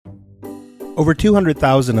Over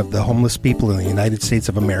 200,000 of the homeless people in the United States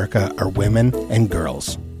of America are women and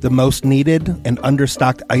girls. The most needed and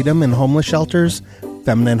understocked item in homeless shelters,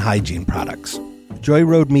 feminine hygiene products. Joy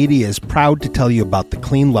Road Media is proud to tell you about the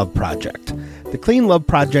Clean Love Project. The Clean Love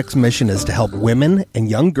Project's mission is to help women and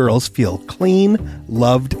young girls feel clean,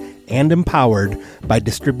 loved, and empowered by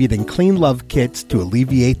distributing Clean Love kits to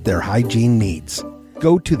alleviate their hygiene needs.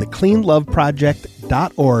 Go to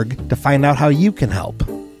thecleanloveproject.org to find out how you can help.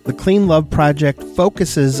 The Clean Love Project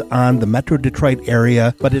focuses on the Metro Detroit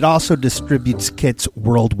area, but it also distributes kits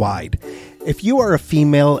worldwide. If you are a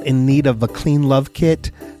female in need of a Clean Love kit,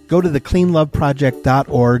 go to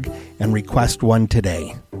thecleanloveproject.org and request one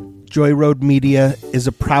today. Joy Road Media is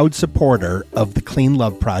a proud supporter of the Clean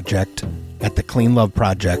Love Project at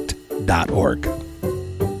thecleanloveproject.org.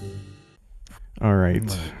 All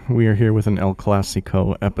right. We are here with an El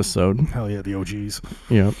Clasico episode. Hell yeah, the OGs.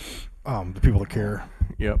 Yep. The people that care.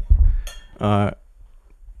 Yep.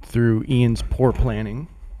 Through Ian's poor planning,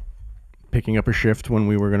 picking up a shift when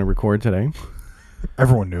we were going to record today.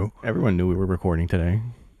 Everyone knew. Everyone knew we were recording today.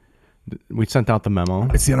 We sent out the memo.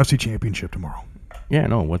 It's the NFC Championship tomorrow. Yeah,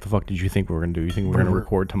 no. What the fuck did you think we were going to do? You think we were going to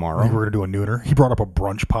record tomorrow? I think we're going to do a nooner. He brought up a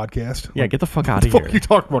brunch podcast. Yeah, get the fuck out of What here. the fuck you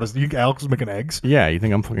talking about? Is Alex is making eggs? Yeah, you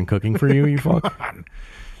think I'm fucking cooking for you, you fuck? On.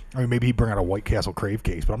 I mean, maybe he'd bring out a White Castle crave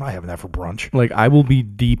case, but I'm not having that for brunch. Like, I will be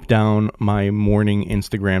deep down my morning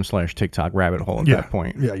Instagram/TikTok rabbit hole at that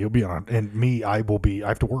point. Yeah, you'll be on. And me, I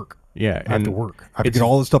have to work. Yeah. I have to work. I have to get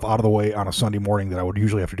all this stuff out of the way on a Sunday morning that I would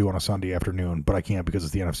usually have to do on a Sunday afternoon, but I can't because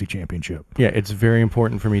it's the NFC Championship. Yeah, it's very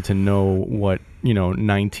important for me to know what,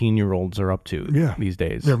 19-year-olds are up to these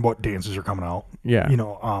days. And what dances are coming out. Yeah.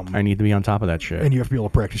 I need to be on top of that shit. And you have to be able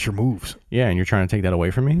to practice your moves. Yeah, and you're trying to take that away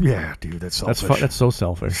from me? Yeah, dude, that's selfish. That's so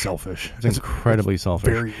selfish. Selfish. It's incredibly selfish.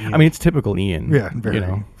 Very Ian. I mean, it's typical Ian. Yeah, very.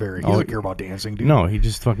 He doesn't care about dancing, dude. No, he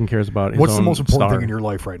just fucking cares about his What's the own most important star. thing in your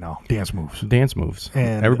life right now? Dance moves. Dance moves.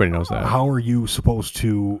 And everybody knows that. How are you supposed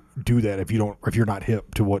to do that if you're not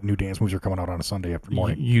hip to what new dance moves are coming out on a Sunday after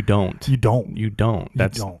morning? You don't. You don't.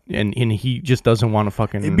 That's you don't. And he just doesn't want to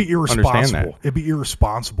fucking It'd be irresponsible. understand that. It'd be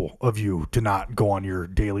irresponsible of you to not go on your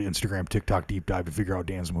daily Instagram, TikTok deep dive to figure out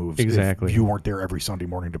dance moves. Exactly. If you weren't there every Sunday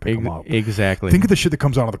morning to pick them up. Exactly. Think of the shit that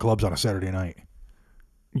comes out of the clubs on a Saturday night.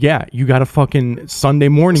 Yeah, you got to fucking Sunday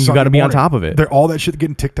morning. You got to be on top of it. All that shit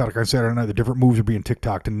getting TikTok on Saturday night. The different moves are being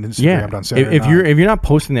TikToked and Instagrammed on Saturday night. If you're not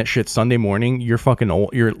posting that shit Sunday morning, you're fucking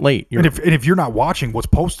old. You're late. And if you're not watching what's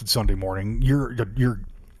posted Sunday morning,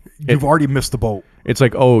 you've already missed the boat. It's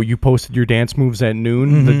like, oh, you posted your dance moves at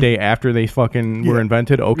noon the day after they fucking were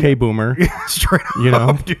invented. Okay, boomer. Yeah, straight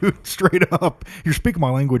up, dude. Straight up. You're speaking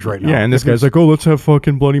my language right now. Yeah, and this guy's like, oh, let's have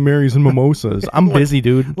fucking Bloody Marys and mimosas. I'm busy,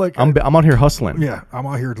 dude. I'm out here hustling. Yeah, I'm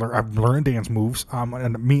out here. I'm learning dance moves.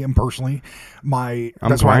 And me and personally, I'm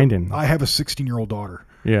grinding. I have a 16-year-old daughter.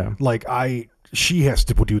 Yeah. She has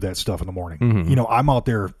to do that stuff in the morning. Mm-hmm. I'm out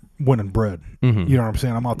there winning bread. Mm-hmm. You know what I'm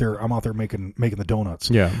saying? I'm out there making the donuts.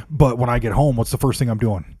 Yeah. But when I get home, what's the first thing I'm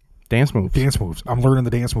doing? Dance moves. I'm learning the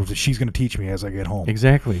dance moves that she's going to teach me as I get home.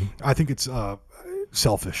 Exactly. I think it's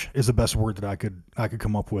selfish is the best word that I could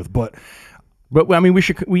come up with. But I mean, we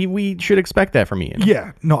should expect that from Ian.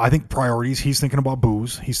 Yeah. No, I think priorities. He's thinking about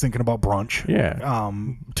booze. He's thinking about brunch. Yeah.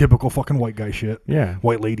 Typical fucking white guy shit. Yeah.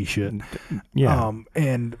 White lady shit. Yeah.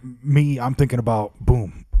 And me, I'm thinking about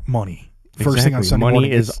money. First thing on Sunday money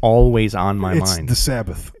morning is always on my mind. It's the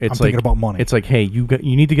Sabbath. I'm thinking about money. It's like, hey, you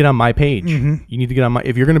need to get on my page. Mm-hmm. You need to get on my.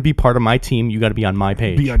 If you're going to be part of my team, you got to be on my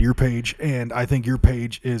page. Be on your page, and I think your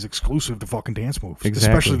page is exclusive to fucking dance moves,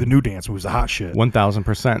 especially the new dance moves, the hot shit.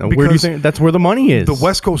 1000%. Where do you think that's where the money is? The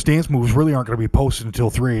West Coast dance moves really aren't going to be posted until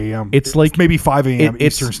 3 a.m. It's like maybe 5 a.m.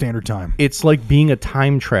 Eastern Standard Time. It's like being a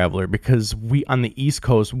time traveler because we on the East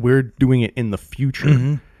Coast we're doing it in the future.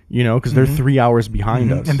 Mm-hmm. Because they're 3 hours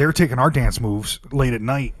behind us. And they're taking our dance moves late at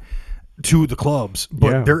night to the clubs,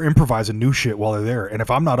 but they're improvising new shit while they're there. And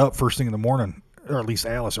if I'm not up first thing in the morning, or at least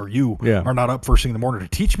Alice or you are not up first thing in the morning to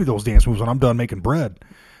teach me those dance moves when I'm done making bread,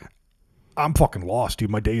 I'm fucking lost, dude.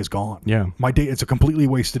 My day is gone. Yeah. My day, it's a completely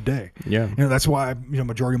wasted day. Yeah. That's why,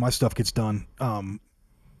 majority of my stuff gets done.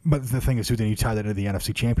 But the thing is, dude, then you tie that into the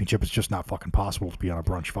NFC Championship, it's just not fucking possible to be on a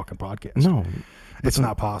brunch fucking podcast. No. It's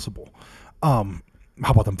not possible.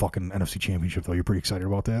 How about them fucking NFC Championship though? You're pretty excited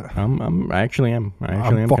about that? I actually am.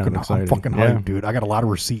 I'm fucking excited. hyped, dude. I got a lot of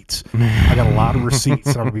receipts. And I'm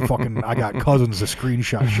gonna be fucking. I got cousins to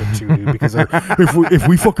screenshot shit too, dude. Because if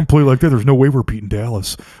we fucking play like that, there's no way we're beating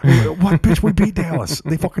Dallas. What, bitch? We beat Dallas.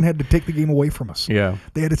 They fucking had to take the game away from us. Yeah.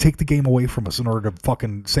 They had to take the game away from us in order to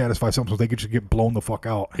fucking satisfy something, so they could just get blown the fuck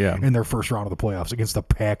out. Yeah. In their first round of the playoffs against the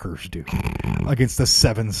Packers, dude. Against the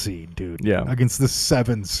 7 seed, dude. Yeah. Against the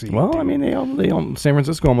 7 seed. Well, dude. I mean, San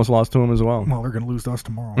Francisco almost lost to them as well. Well, they're going to lose to us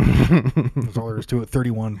tomorrow. That's all there is to it.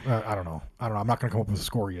 31. I don't know. I'm not going to come up with a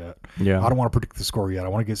score yet. Yeah. I don't want to predict the score yet. I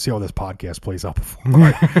want to see how this podcast plays out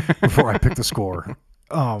before I pick the score.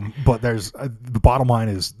 But there's the bottom line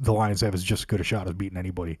is the Lions have as just as good a shot as beating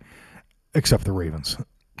anybody except the Ravens.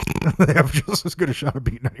 They have just as good a shot at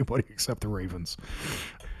beating anybody except the Ravens.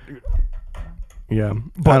 Dude. Yeah.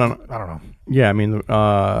 But I don't know. Yeah, I mean,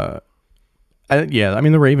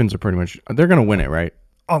 the Ravens are pretty much, they're going to win it, right?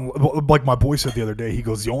 Like my boy said the other day, he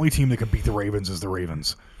goes, the only team that can beat the Ravens is the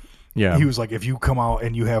Ravens. Yeah. He was like, if you come out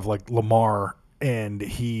and you have like Lamar and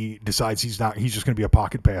he decides he's just going to be a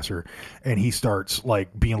pocket passer and he starts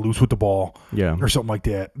like being loose with the ball or something like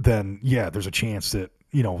that, then yeah, there's a chance that,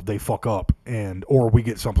 they fuck up or we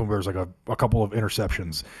get something where there's like a couple of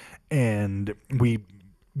interceptions and we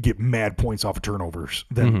get mad points off of turnovers.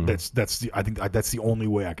 Then I think that's the only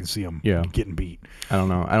way I can see him getting beat. I don't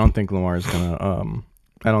know. I don't think Lamar's gonna.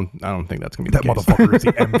 I don't think that's gonna be that the case. Motherfucker is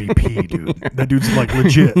the MVP, dude. That dude's like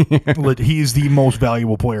legit. He's the most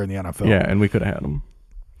valuable player in the NFL. Yeah, and we could have had him.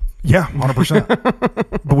 Yeah,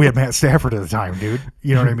 100%. But we had Matt Stafford at the time, dude.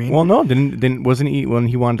 You know what I mean? Well, no, wasn't he when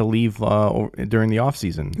he wanted to leave during the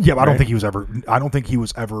offseason? Yeah, but right? I don't think he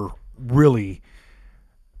was ever really.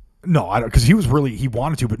 No, because he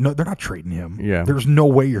wanted to, but no, they're not trading him. Yeah, there's no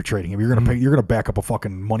way you're trading him. You're gonna back up a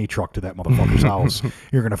fucking money truck to that motherfucker's house.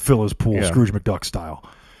 You're gonna fill his pool, Scrooge McDuck style.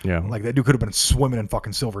 Yeah, like that dude could have been swimming in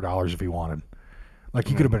fucking silver dollars if he wanted. Like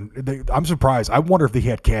he could have been. I'm surprised. I wonder if they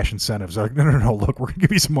had cash incentives. They're like, no. Look, we're gonna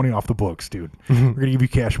give you some money off the books, dude. We're gonna give you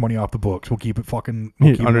cash money off the books. We'll keep it fucking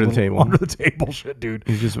under the table. Under the table, shit, dude.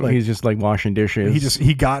 He's just like washing dishes.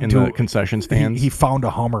 He got into the concession stands. He found a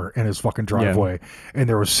Hummer in his fucking driveway, and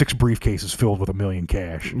there was 6 briefcases filled with $1 million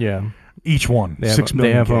cash. Yeah, each one $6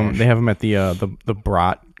 million. They have him at the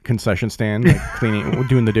brat concession stand, like cleaning,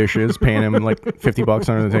 doing the dishes, paying him like $50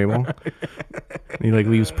 under the table. He like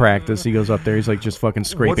leaves practice. He goes up there. He's like just fucking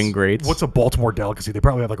scraping grates. What's a Baltimore delicacy? They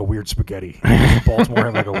probably have like a weird spaghetti. Baltimore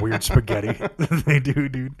have like a weird spaghetti. They do,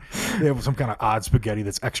 dude. They have some kind of odd spaghetti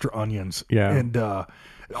that's extra onions. Yeah. And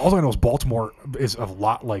all I know is Baltimore is a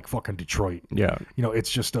lot like fucking Detroit. Yeah.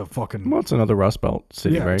 It's just a fucking. Well, it's another Rust Belt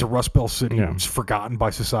city, right? It's a Rust Belt city. Yeah. It's forgotten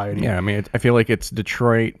by society. Yeah, I mean, I feel like it's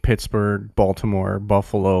Detroit, Pittsburgh, Baltimore,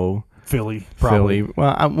 Buffalo. Philly, probably. Well,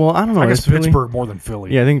 I don't know. I guess Pittsburgh more than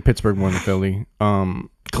Philly. Yeah, I think Pittsburgh more than Philly.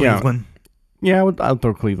 Cleveland. Yeah, I'll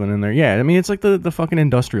throw Cleveland in there. Yeah, I mean, it's like the fucking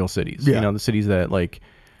industrial cities. Yeah. The cities that like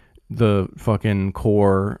the fucking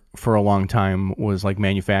core for a long time was like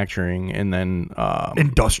manufacturing, and then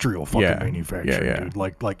industrial fucking manufacturing, dude.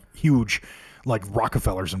 Like huge. Like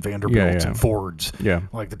Rockefellers and Vanderbilts and Fords. Yeah.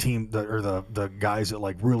 Like the team the guys that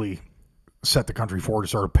like really set the country forward,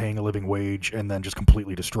 started paying a living wage, and then just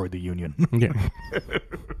completely destroyed the union. Yeah.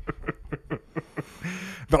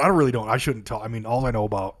 But I shouldn't tell. I mean, all I know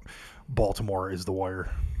about Baltimore is The Wire.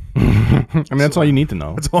 I mean, that's all you need to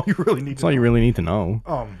know. That's all you really need. That's all you really need to know.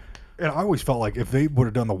 And I always felt like if they would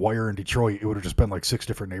have done The Wire in Detroit, it would have just been like 6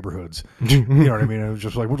 different neighborhoods. You know what I mean? It was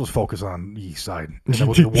just like, we'll just focus on the east side. And then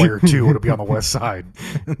with The Wire 2, it'll be on the west side.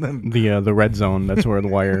 And then the red zone, that's where The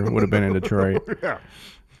Wire would have been in Detroit. Yeah.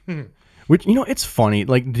 Which, it's funny.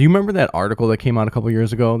 Like, do you remember that article that came out a couple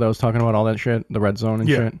years ago that was talking about all that shit? The red zone and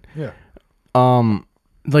shit? Yeah.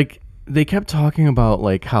 Like, they kept talking about,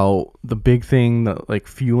 like, how the big thing that, like,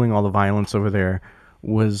 fueling all the violence over there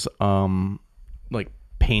was, like,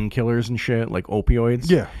 painkillers and shit, like opioids.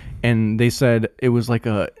 Yeah. And they said it was like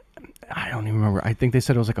I don't even remember. I think they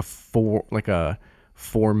said it was like a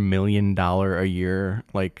 $4 million a year,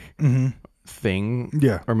 like, thing.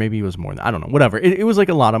 Yeah. Or maybe it was more than, I don't know. Whatever. It was like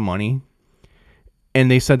a lot of money. And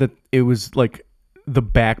they said that it was like the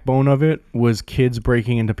backbone of it was kids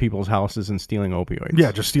breaking into people's houses and stealing opioids.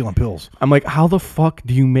 Yeah, just stealing pills. I'm like, how the fuck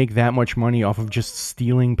do you make that much money off of just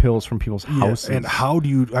stealing pills from people's houses? And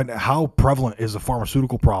how prevalent is the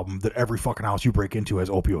pharmaceutical problem that every fucking house you break into has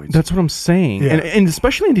opioids? That's what I'm saying. Yeah. And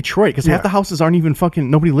especially in Detroit, because half the houses aren't even fucking,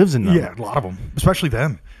 nobody lives in them. Yeah, a lot of them. Especially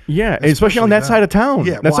then. Yeah, especially on that side of town.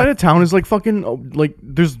 Yeah, that side of town is like fucking, like,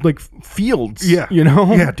 there's like fields. Yeah. You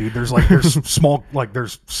know? Yeah, dude. There's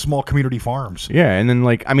small community farms. Yeah, Yeah, and then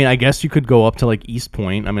like, I mean, I guess you could go up to like East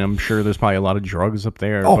Point. I mean, I'm sure there's probably a lot of drugs up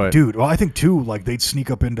there. Oh, dude. Well, I think too, like they'd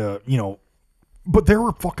sneak up into, but there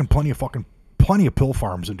were plenty of pill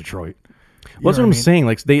farms in Detroit. Well, that's what I'm saying.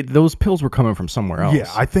 Like those pills were coming from somewhere else.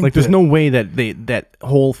 Yeah, I think like there's no way that that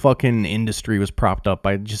whole fucking industry was propped up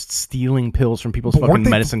by just stealing pills from people's fucking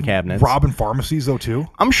medicine cabinets. Robbing pharmacies though too.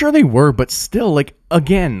 I'm sure they were, but still, like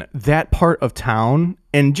again, that part of town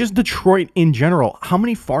and just Detroit in general. How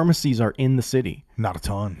many pharmacies are in the city? Not a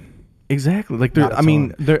ton. Exactly. Like there. I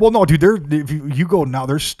mean, well, no, dude. If you go now,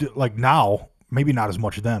 there's still like now. Maybe not as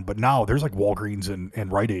much then, but now there's like Walgreens and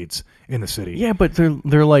Rite Aids in the city. Yeah, but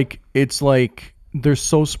they're like, it's like they're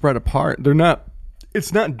so spread apart. They're not.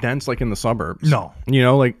 It's not dense like in the suburbs. No,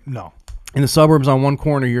 like no. In the suburbs, on one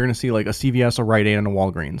corner, you're gonna see like a CVS, a Rite Aid, and a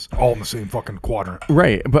Walgreens, all in the same fucking quadrant.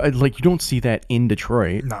 Right, but like you don't see that in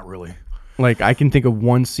Detroit. Not really. Like I can think of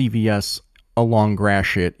one CVS along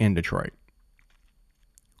Gratiot in Detroit,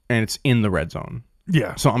 and it's in the red zone.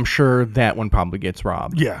 Yeah. So I'm sure that one probably gets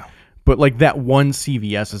robbed. Yeah. But like that one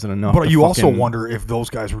CVS isn't enough. But you also wonder if those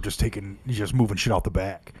guys were just moving shit out the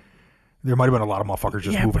back. There might have been a lot of motherfuckers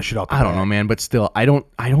just moving shit out the back. I don't know, man. But still, I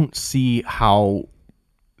don't see how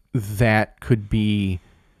that could be.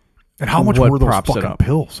 And how much were those fucking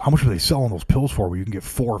pills? How much were they selling those pills for? Where you can get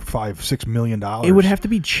 $4, $5, $6 million? It would have to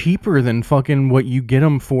be cheaper than fucking what you get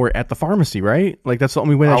them for at the pharmacy, right? Like that's the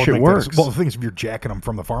only way that shit works. Well, the thing is, if you're jacking them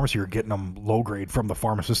from the pharmacy, you're getting them low grade from the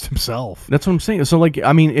pharmacist himself. That's what I'm saying. So, like,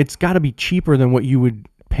 I mean, it's got to be cheaper than what you would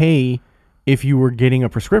pay if you were getting a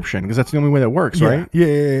prescription, because that's the only way that works, right?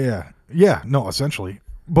 Yeah. No, essentially,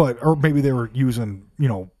 or maybe they were using,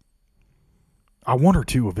 I wonder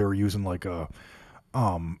too if they were using like a.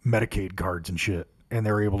 Medicaid cards and shit, and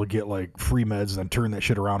they were able to get like free meds and then turn that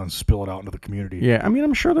shit around and spill it out into the community. Yeah, I mean,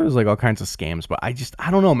 I'm sure there's like all kinds of scams, but I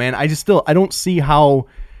don't know, man. I don't see how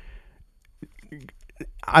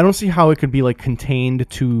it could be like contained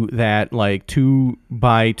to that like 2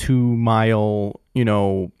 by 2 mile,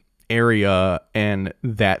 area, and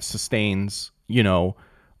that sustains, a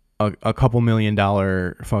couple $1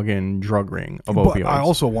 million fucking drug ring of opioids. I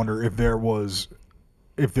also wonder if there was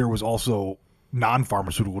also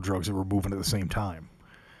non-pharmaceutical drugs that were moving at the same time.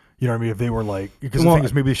 You know what I mean? If they were like, because the thing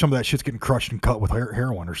is, maybe some of that shit's getting crushed and cut with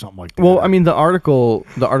heroin or something like that. Well, I mean, the article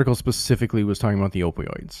specifically was talking about the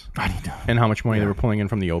opioids and how much money they were pulling in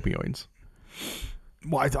from the opioids.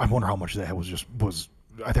 Well, I wonder how much that was.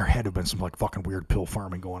 There had to have been some like fucking weird pill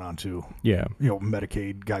farming going on too. Yeah,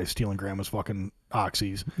 Medicaid guys stealing grandma's fucking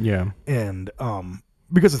oxys. Yeah, and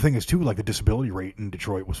because the thing is too, like the disability rate in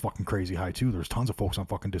Detroit was fucking crazy high too. There's tons of folks on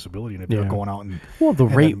fucking disability, and if they're going out and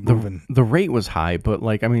the rate was high, but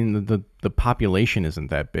like I mean the population isn't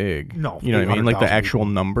that big. No, you know what I mean? Like the actual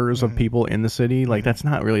numbers of people in the city, like that's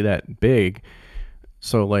not really that big.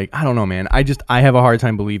 So like I don't know, man. I have a hard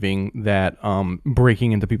time believing that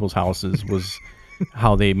breaking into people's houses was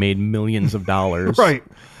how they made millions of dollars. Right.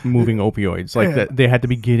 Moving opioids, like that they had to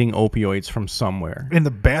be getting opioids from somewhere. And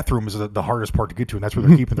the bathroom is the hardest part to get to, and that's where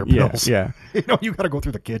they're keeping their pills. Yeah. You got to go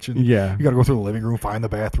through the kitchen. Yeah, you got to go through the living room, find the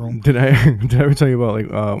bathroom. Did I ever tell you about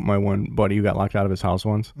like my one buddy who got locked out of his house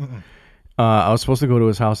once? I was supposed to go to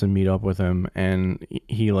his house and meet up with him, and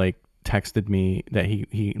he like texted me that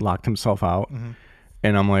he locked himself out,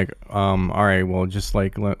 and I'm like, all right, well, just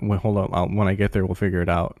like hold up, when I get there, we'll figure it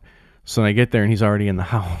out. So I get there, and he's already in the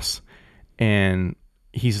house, and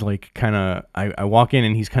he's like kind of I walk in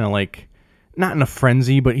and he's kind of like not in a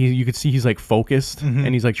frenzy, but you could see he's like focused and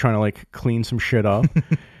he's like trying to like clean some shit up.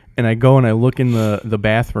 And I go and I look in the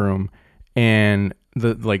bathroom, and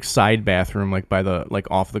the like side bathroom, like by the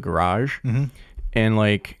like off the garage, and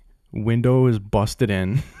like window is busted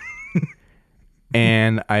in.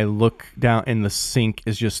 And I look down and the sink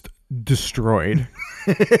is just destroyed.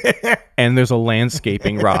 And there's a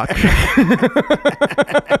landscaping rock.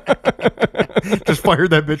 Just fired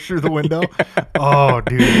that bitch through the window. Oh,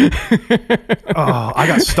 dude. Oh, I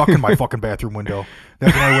got stuck in my fucking bathroom window.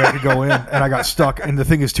 That's the only way I could go in, and I got stuck. And the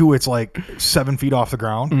thing is, too, it's like 7 feet off the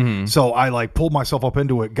ground. So I like pulled myself up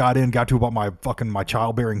into it, got to about my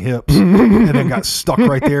childbearing hips, and then got stuck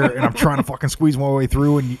right there. And I'm trying to fucking squeeze my way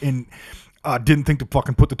through, and didn't think to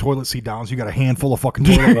fucking put the toilet seat down, so you got a handful of fucking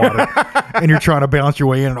toilet water, and you're trying to balance your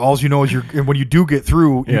way in, and all you know is and when you do get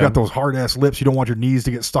through, you got those hard ass lips. You don't want your knees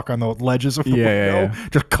to get stuck on the ledges of the window,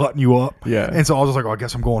 just cutting you up. Yeah. And so I was just like, I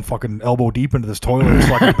guess I'm going fucking elbow deep into this toilet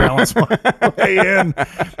so I can balance my way in.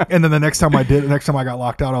 And then the next time I got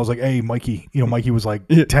locked out, I was like, hey, Mikey. Mikey was like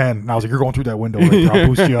 10, and I was like, you're going through that window right there. I'll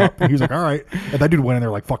boost you up. And he was like, all right. And that dude went in there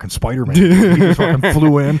like fucking Spider-Man. He just fucking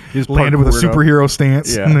flew in, landed with a superhero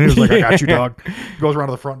stance, and he was like, I got you, dog. Goes around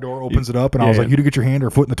to the front door, opens it up, and I was like, "You didn't get your hand or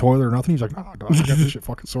foot in the toilet or nothing?" He's like, "Nah, dog, I got this shit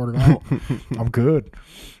fucking sorted out. I'm good."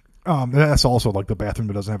 That's also like the bathroom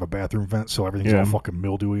that doesn't have a bathroom vent, so everything's all fucking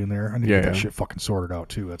mildewy in there. I need to get that shit fucking sorted out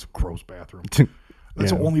too. That's a gross bathroom.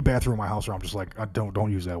 That's the only bathroom in my house where I'm just like,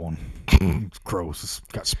 don't use that one. It's gross. It's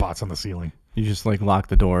got spots on the ceiling. You just like lock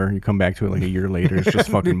the door. You come back to it like a year later. It's just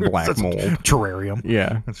fucking black mold. Terrarium.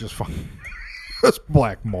 Yeah, it's just fucking. It's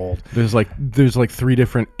black mold. There's like 3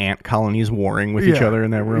 different ant colonies warring with each other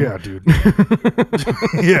in that room. Yeah, dude.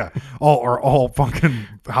 Yeah, all fucking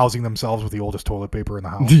housing themselves with the oldest toilet paper in the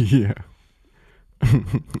house. Yeah.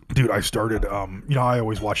 Dude, I started. I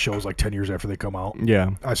always watch shows like 10 years after they come out. Yeah.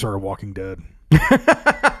 I started Walking Dead.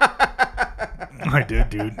 I did,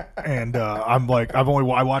 dude. And I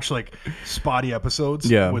watched like spotty episodes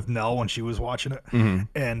with Nell when she was watching it. Mm-hmm.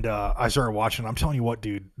 And I started watching. I'm telling you what,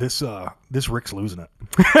 dude, this Rick's losing it.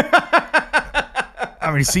 I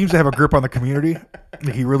mean, he seems to have a grip on the community.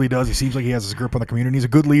 He really does. He seems like he has his grip on the community. He's a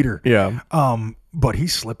good leader. Yeah. But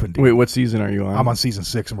he's slipping, dude. Wait, what season are you on? I'm on season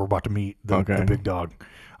 6, and we're about to meet the big dog.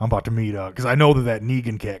 I'm about to meet because I know that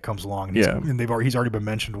Negan cat comes along, and he's already been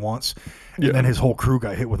mentioned once, and then his whole crew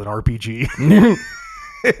got hit with an RPG,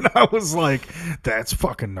 and I was like, that's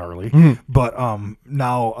fucking gnarly. But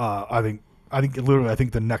now I think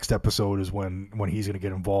the next episode is when he's gonna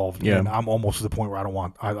get involved. Yeah. And I'm almost to the point where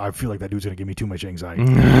I feel like that dude's gonna give me too much anxiety.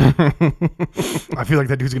 I feel like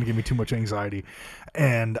that dude's gonna give me too much anxiety,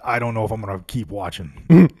 and I don't know if I'm gonna keep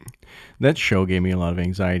watching. That show gave me a lot of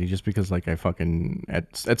anxiety just because like I fucking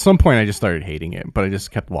at some point I just started hating it, but I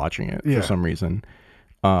just kept watching it for some reason.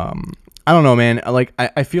 I don't know, man. Like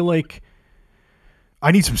I feel like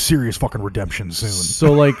I need some serious fucking redemption soon.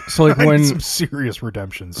 So like I when need some serious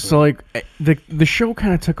redemption soon. So like the show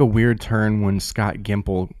kind of took a weird turn when Scott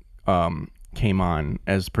Gimple came on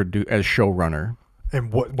as showrunner.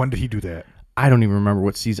 And when did he do that? I don't even remember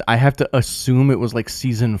what season. I have to assume it was like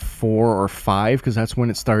season 4 or 5 because that's when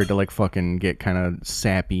it started to like fucking get kind of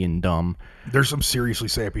sappy and dumb. There's some seriously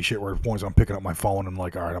sappy shit where points I'm picking up my phone and I'm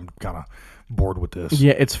like, all right, I'm kind of bored with this.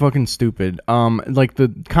 Yeah, it's fucking stupid. Like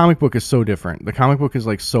the comic book is so different. The comic book is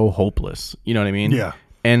like so hopeless. You know what I mean? Yeah.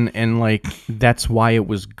 And like that's why it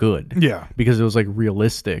was good. Yeah. Because it was like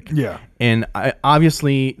realistic. Yeah. And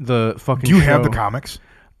obviously the fucking. Do you have the comics?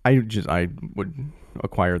 I would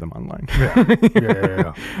acquire them online.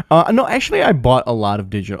 Yeah. No, actually, I bought a lot of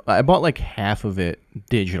digital. I bought like half of it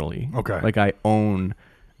digitally. Okay. Like I own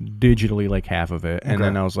digitally like half of it, and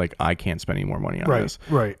then I was like, I can't spend any more money on this.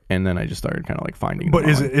 Right. And then I just started kind of like finding. But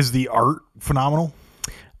is the art phenomenal?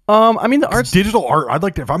 I mean the art's digital art. I'd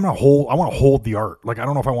like to. If I'm gonna hold, I want to hold the art. Like I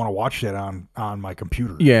don't know if I want to watch that on my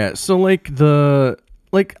computer. Yeah. So like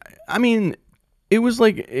I mean, it was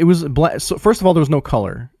black. So first of all, there was no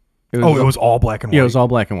color. It was all black and white. Yeah, it was all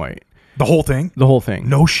black and white. The whole thing? The whole thing.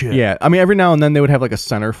 No shit. Yeah. I mean, every now and then they would have like a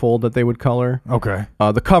centerfold that they would color. Okay.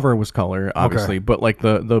 The cover was color, obviously, but like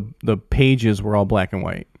the pages were all black and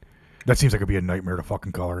white. That seems like it'd be a nightmare to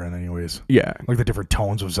fucking color in anyways. Yeah. Like the different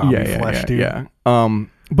tones of zombie flesh, dude. Yeah.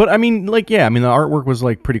 But I mean, like, the artwork was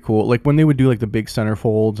like pretty cool. Like when they would do like the big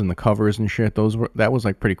centerfolds and the covers and shit, that was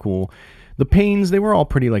like pretty cool. The panes, they were all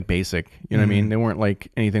pretty like basic, you know what I mean? They weren't like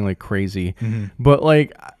anything like crazy. But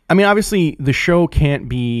like, I mean, obviously the show can't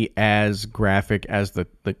be as graphic as the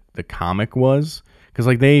comic was, because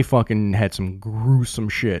like they fucking had some gruesome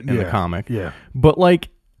shit in the comic. Yeah. But like,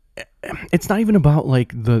 it's not even about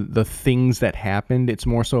like the things that happened. It's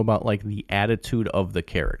more so about like the attitude of the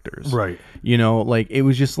characters. Right. You know, like it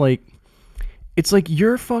was just like, it's like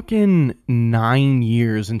you're fucking 9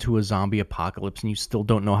 years into a zombie apocalypse and you still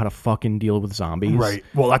don't know how to fucking deal with zombies. Right.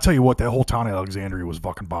 Well, I tell you what, that whole town in Alexandria was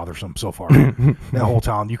fucking bothersome so far. That whole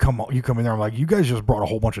town, you come in there, I'm like, you guys just brought a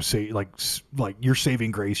whole bunch of like your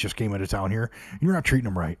saving grace just came into town here. You're not treating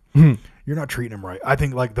them right. You're not treating him right. I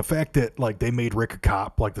think like the fact that like they made Rick a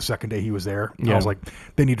cop like the second day he was there, I was like,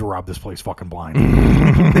 they need to rob this place fucking blind.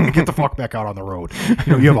 Get the fuck back out on the road.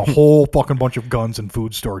 You know, you have a whole fucking bunch of guns and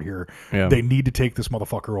food stored here. Yeah. They need to take this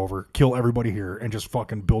motherfucker over, kill everybody here, and just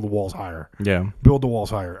fucking build the walls higher. Yeah, build the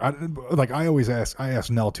walls higher. I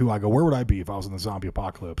ask Nell too. I go, where would I be if I was in the zombie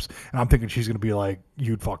apocalypse? And I'm thinking she's gonna be like,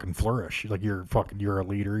 you'd fucking flourish. Like you're a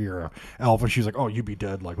leader. You're a alpha. She's like, oh, you'd be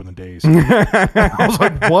dead like within days. I was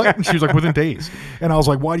like, what? And she was like, within days. And I was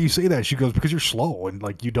like, why do you say that? She goes, because you're slow and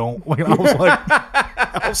like you don't like. And I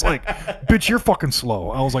was like, bitch, you're fucking slow.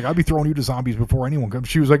 I was like, I'd be throwing you to zombies before anyone comes.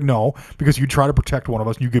 She was like, no, because you try to protect one of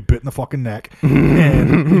us and you get bit in the fucking neck,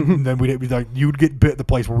 and then we'd be like, you'd get bit in the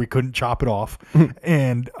place where we couldn't chop it off.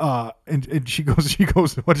 And she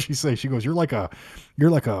goes, what did she say? She goes, you're like a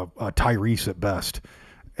Tyrese at best.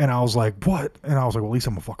 And I was like, what? And I was like, well, at least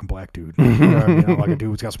I'm a fucking black dude. You know what I mean? I'm like a dude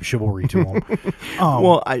who's got some chivalry to him.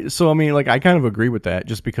 I kind of agree with that,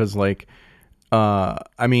 just because, like,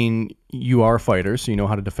 I mean, you are a fighter, so you know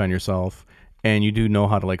how to defend yourself, and you do know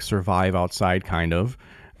how to, like, survive outside, kind of.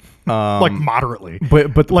 Like moderately,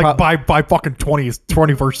 but like by fucking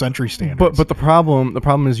 21st century standards. But the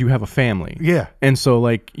problem is you have a family. Yeah, and so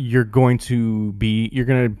like you're gonna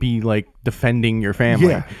be like defending your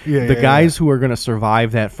family. The guys who are gonna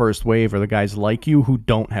survive that first wave are the guys like you who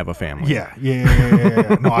don't have a family. Yeah.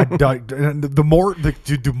 No,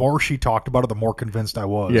 the more she talked about it, the more convinced I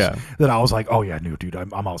was. Yeah. That I was like, oh yeah, no, dude,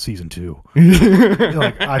 I'm out season 2.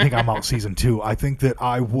 Like I think I'm out season 2. I think that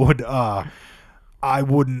I wouldn't.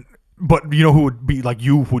 But you know who would be like,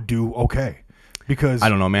 you would do okay, because I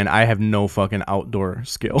don't know, man. I have no fucking outdoor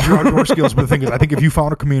skill. Your outdoor skills, but the thing is, I think if you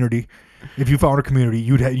found a community,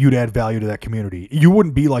 you'd add value to that community. You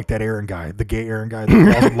wouldn't be like that Aaron guy, the gay Aaron guy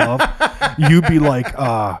that falls in love. You'd be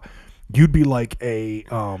like a.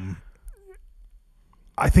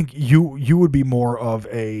 I think you would be more of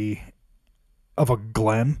a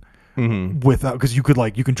Glenn, without, because you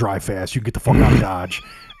can drive fast, you can get the fuck out of Dodge.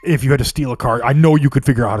 If you had to steal a car, I know you could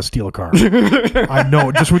figure out how to steal a car. I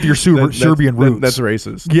know, just with your Serbian roots. That's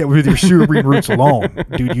racist. Yeah, with your Serbian roots alone,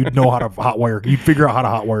 dude, you'd know how to hotwire. You'd figure out how to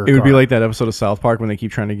hotwire. It would be like that episode of South Park when they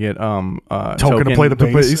keep trying to get Token to play the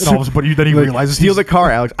bass, but then he realizes steal the car,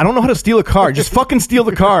 Alex. I don't know how to steal a car. Just fucking steal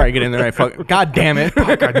the car. I get in there. God damn it.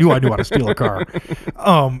 I knew how to steal a car.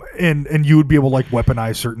 And you would be able to like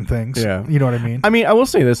weaponize certain things. Yeah, you know what I mean. I mean, I will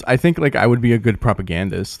say this. I think like I would be a good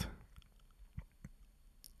propagandist.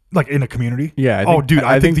 Like in a community, yeah.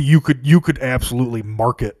 I think that you could absolutely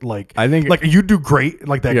market like. I think like you'd do great,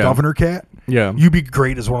 like that governor cat. Yeah, you'd be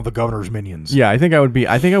great as one of the governor's minions. Yeah, I think I would be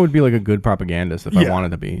like a good propagandist if I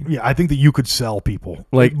wanted to be. Yeah, I think that you could sell people.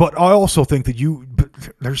 Like, but I also think that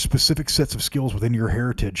there's specific sets of skills within your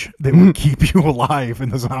heritage that would keep you alive in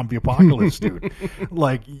the zombie apocalypse, dude.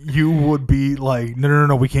 Like you would be like,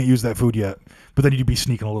 no, we can't use that food yet. But then you'd be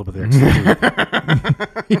sneaking a little bit there.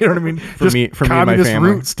 You know what I mean? For me and my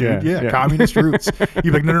family. Roots, dude. Yeah, communist roots. You'd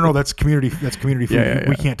be like, no, that's community food. Yeah.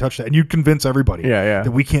 We can't touch that. And you'd convince everybody that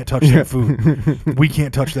we can't touch that food. We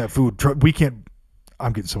can't touch that food. We can't.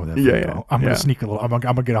 I'm getting some of that food. Though. I'm gonna sneak a little. I'm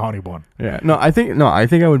gonna get a honey bun. Yeah. I think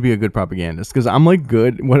I would be a good propagandist, because I'm like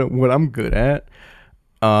good. What I'm good at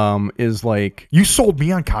is like, you sold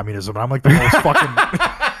me on communism, and I'm like the most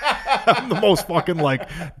fucking. I'm the most fucking like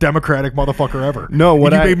democratic motherfucker ever. No, you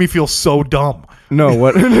made me feel so dumb. No,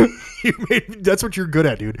 what? That's what you're good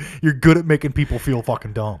at, dude. You're good at making people feel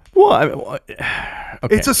fucking dumb. Well,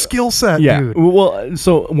 okay. It's a skill set, dude. Well,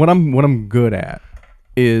 so what I'm good at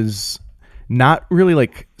is not really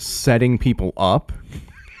like setting people up,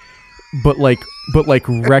 but like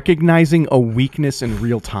recognizing a weakness in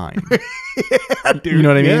real time. Yeah, dude. You know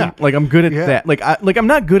what I mean? Yeah. Like I'm good at that. Like I'm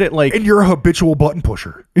not good at like. And you're a habitual button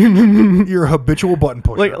pusher. You're a habitual button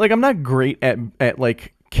pusher. Like I'm not great at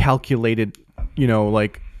like calculated,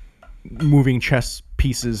 like moving chess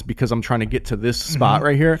pieces because I'm trying to get to this spot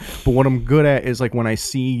right here. But what I'm good at is like when I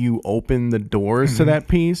see you open the doors to that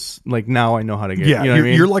piece, like now I know how to get. Yeah, you know what I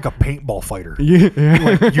mean? You're like a paintball fighter.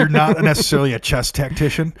 Yeah, like you're not necessarily a chess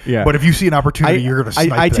tactician. Yeah, but if you see an opportunity, you're gonna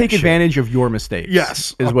snipe I that take shit. advantage of your mistakes.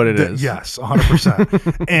 Yes, is what it is. Yes,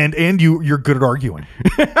 100%. and you're good at arguing.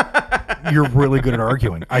 You're really good at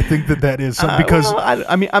arguing. I think that is because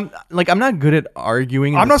I'm not good at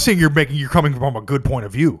arguing. I'm not saying you're coming from a good point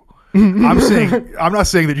of view. I'm not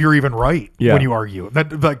saying that you're even right when you argue.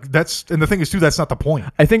 That's and the thing is too, that's not the point.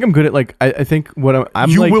 I think I'm good at like I think what I'm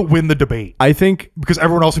you like, will win the debate. I think because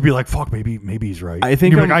everyone else would be like, fuck, maybe he's right. I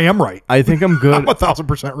think I am right. I think I'm good. I'm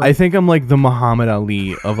 1,000% right. I think I'm like the Muhammad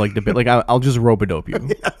Ali of like debate. Like I'll just rope-a-dope you.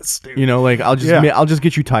 Yes, dude. Like I'll just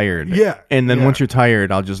get you tired. Yeah. And then once you're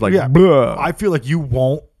tired, I'll just like Bleh. I feel like you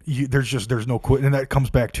won't. There's no quit, and that comes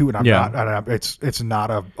back to, and I'm not. It's not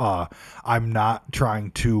a. I'm not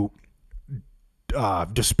trying to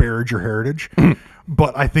disparage your heritage,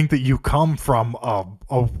 but I think that you come from a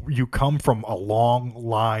long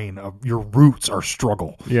line of your roots are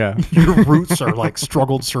struggle. Yeah, your roots are like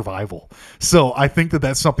struggled survival. So I think that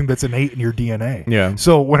that's something that's innate in your DNA. Yeah.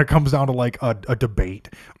 So when it comes down to like a debate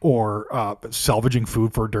or salvaging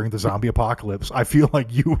food for during the zombie apocalypse, I feel like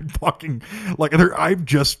you would fucking like.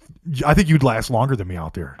 I think you'd last longer than me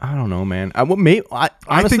out there. I don't know, man. Honestly,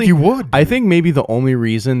 I think you would. I think maybe the only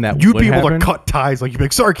reason that you'd be able to cut ties, like you'd be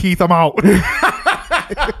like, "Sorry, Keith, I'm out."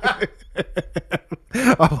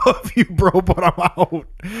 I love you, bro, but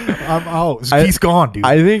I'm out. He's gone, dude.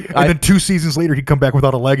 Then 2 seasons later, he'd come back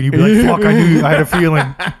without a leg, and you'd be like, "Fuck, I knew you. I had a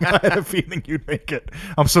feeling. I had a feeling you'd make it.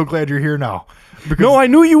 I'm so glad you're here now." No, I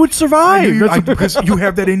knew you would survive. Because you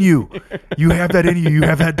have that in you. You have that in you. You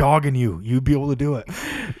have that dog in you. You'd be able to do it.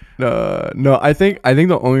 No, I think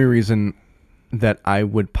the only reason that I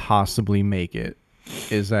would possibly make it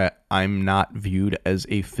is that I'm not viewed as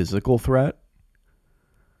a physical threat.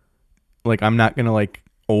 Like, I'm not gonna like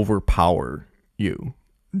overpower you.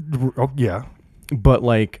 Oh, yeah. But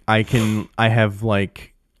like I have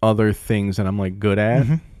like other things that I'm like good at.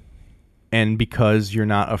 Mm-hmm. And because you're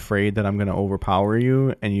not afraid that I'm gonna overpower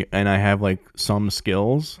you, and I have like some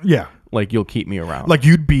skills, yeah, like you'll keep me around. Like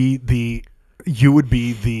you would be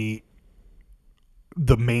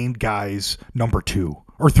the main guy's number 2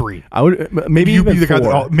 or 3. I would maybe you'd even be the 4.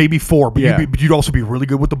 guy maybe 4, but yeah. you'd also be really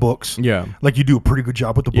good with the books. Yeah, like you do a pretty good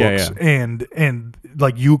job with the books, and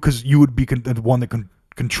like because you would be the one that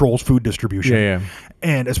controls food distribution. Yeah.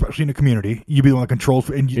 And especially in the community, you'd be the one that controls.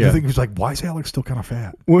 And you think, he's like, why is Alex still kind of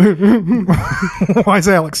fat? Why is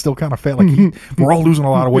Alex still kind of fat? Like we're all losing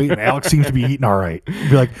a lot of weight, and Alex seems to be eating all right. You'd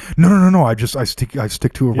be like, no. I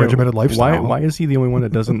stick to a regimented lifestyle. Why is he the only one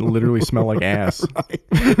that doesn't literally smell like ass?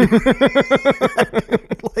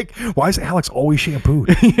 Like, why is Alex always shampooed?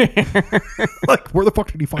 Like, where the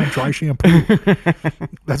fuck did he find dry shampoo?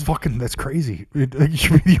 That's crazy. You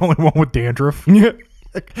should be the only one with dandruff. Yeah.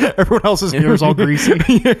 Everyone else's hair is all greasy. You'd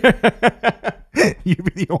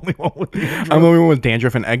be the only one with dandruff. I'm the only one with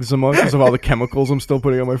dandruff and eczema because of all the chemicals I'm still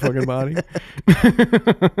putting on my fucking body.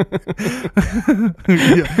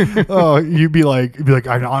 Yeah. Oh, you'd be like,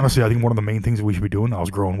 honestly, I think one of the main things that we should be doing now is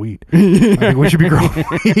growing weed. I think we should be growing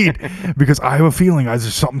weed because I have a feeling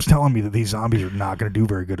something's telling me that these zombies are not going to do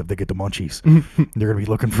very good if they get the munchies. They're going to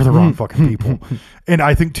be looking for the wrong fucking people. And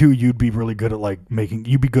I think too, you'd be really good at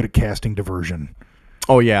you'd be good at casting diversion.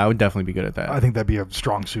 Oh, yeah, I would definitely be good at that. I think that'd be a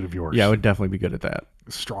strong suit of yours. Yeah, I would definitely be good at that.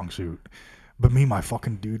 Strong suit. But me, my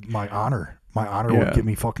fucking dude, my honor would get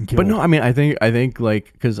me fucking killed. But no, I mean, I think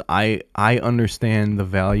like, because I understand the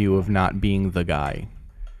value of not being the guy.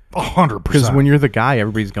 100%. Because when you're the guy,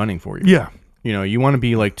 everybody's gunning for you. Yeah. You know, you want to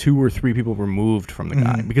be like 2 or 3 people removed from the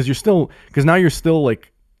guy. Because now you're still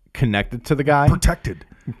like connected to the guy. Protected.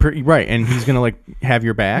 Right, and he's going to like have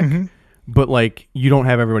your back. Mm-hmm. But like you don't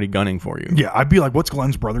have everybody gunning for you. Yeah, I'd be like, what's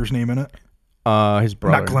Glenn's brother's name in it? His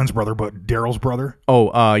brother. Not Glenn's brother, but Daryl's brother.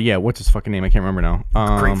 Oh, yeah. What's his fucking name? I can't remember now.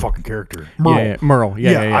 Great fucking character. Merle. Yeah, Merle.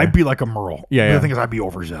 Yeah. I'd be like a Merle. Yeah. But the thing is, I'd be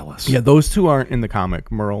overzealous. Yeah, those two aren't in the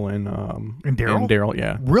comic. Merle and Daryl. And Daryl.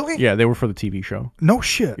 Yeah. Really? Yeah, they were for the TV show. No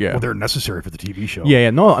shit. Yeah. Well, they're necessary for the TV show.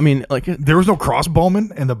 Yeah. No, I mean, like there was no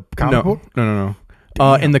crossbowman in the comic book. No.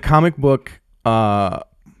 In the comic book,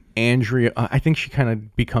 Andrea, I think she kind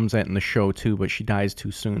of becomes that in the show too, but she dies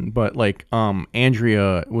too soon. But like,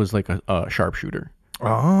 Andrea was like a sharpshooter.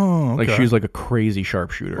 Oh, okay. Like she was like a crazy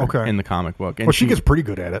sharpshooter in the comic book. And she gets pretty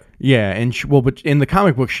good at it. Yeah, and but in the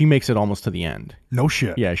comic book, she makes it almost to the end. No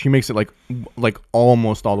shit. Yeah, she makes it like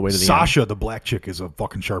almost all the way to the end. Sasha, the black chick, is a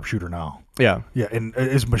fucking sharpshooter now. Yeah. Yeah, and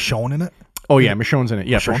is Michonne in it? Oh yeah, Michonne's in it.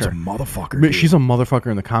 Yeah, Michonne's for sure. a motherfucker. But she's a motherfucker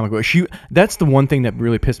in the comic book. That's the one thing that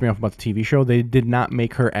really pissed me off about the TV show. They did not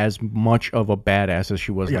make her as much of a badass as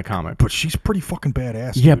she was in the comic. But she's pretty fucking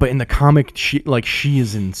badass. Yeah, but in the comic, she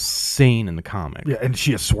is insane in the comic. Yeah, and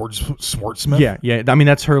she has swordsmith. Yeah. I mean,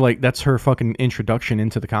 that's her fucking introduction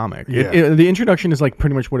into the comic. Yeah. The introduction is like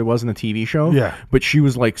pretty much what it was in the TV show. Yeah. But she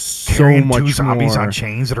was like so carrying much 2 zombies more on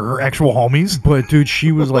chains that are her actual homies. But dude,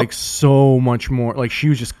 she was like so much more. Like she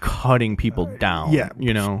was just cutting people down. Yeah.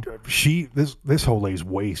 You know, this whole lays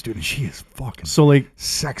waste, dude, and she is fucking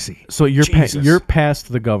sexy. So you're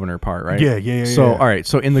past the governor part, right? Yeah. So all right,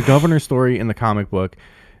 so in the governor story in the comic book,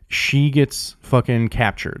 she gets fucking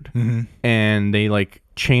captured, and they like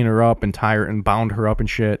chain her up and tie her and bound her up and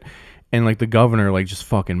shit, and like the governor like just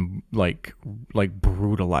fucking like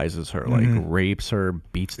brutalizes her, like rapes her,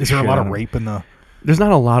 beats. Is there a lot of rape in the? There's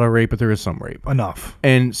not a lot of rape, but there is some rape. Enough.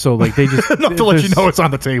 And so like they just enough to let you know it's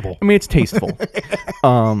on the table. I mean, it's tasteful.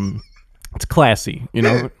 It's classy, you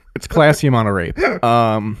know. It's classy amount of rape. You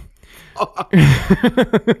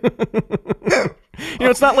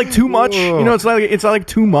know, it's not like too much. You know, it's not like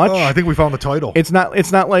too much. I think we found the title. It's not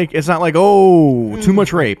like too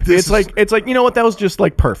much rape. It's like you know what, that was just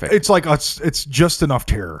like perfect. It's like it's just enough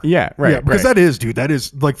terror. Yeah, right. Yeah, because that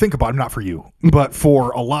is like, think about it, not for you, but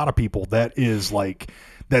for a lot of people that is like,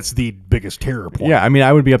 that's the biggest terror point. Yeah, I mean,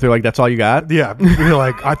 I would be up there like, that's all you got? Yeah, you're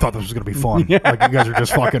like, I thought this was gonna be fun. Yeah. Like you guys are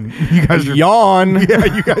just fucking. You guys are yawn. Yeah,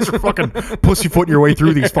 you guys are fucking pussyfooting your way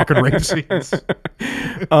through these fucking rape scenes.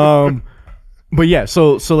 But yeah,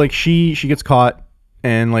 so like she gets caught,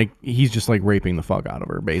 and like he's just like raping the fuck out of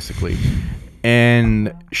her basically.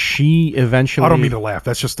 And she eventually... I don't mean to laugh.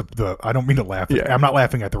 That's just the I don't mean to laugh. Yeah. I'm not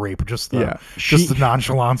laughing at the rape. Just the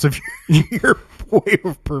nonchalance of your way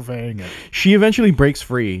of purveying it. She eventually breaks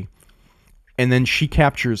free, and then she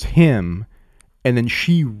captures him, and then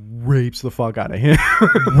she rapes the fuck out of him.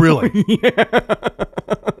 Really? Yeah.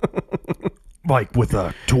 Like with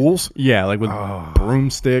tools? Yeah, like with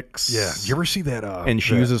broomsticks. Yeah. You ever see that? And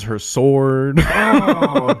she uses her sword.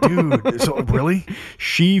 Oh, dude. So really?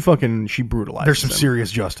 She brutalizes There's some him. serious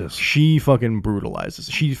justice. She fucking brutalizes.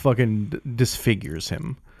 She fucking disfigures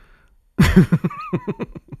him.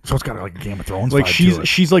 So it's got like a Game of Thrones like vibe to it.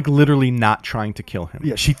 She's like literally not trying to kill him.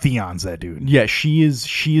 Yeah, she Theons that dude. Yeah, she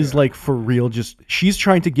is like for real. Just she's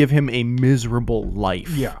trying to give him a miserable life.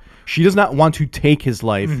 Yeah. She does not want to take his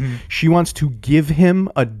life. Mm-hmm. She wants to give him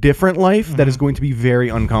a different life that is going to be very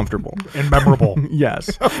uncomfortable and memorable.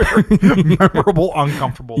 Yes. Very memorable,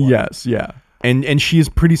 uncomfortable life. Yes, yeah. And she is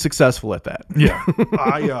pretty successful at that.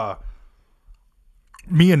 Yeah.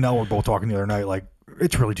 Me and Nell were both talking the other night, like,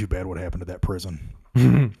 it's really too bad what happened to that prison.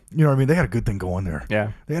 You know what I mean? They had a good thing going there.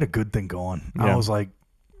 Yeah. They had a good thing going. Yeah. I was like,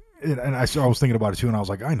 and I was thinking about it too, and I was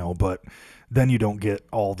like, I know, but then you don't get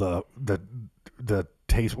all the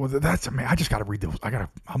taste. Well, that's, I mean, I just got to read those. I'm gonna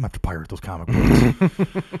have to pirate those comic books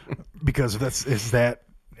because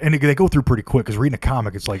and they go through pretty quick because reading a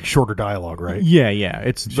comic, it's like shorter dialogue, right? Yeah.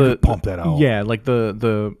 It's pump that out. Yeah, like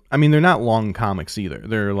I mean, they're not long comics either.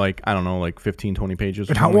 They're like, I don't know, like 15, 20 pages.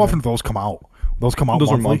 And how often do those come out? Those come out Those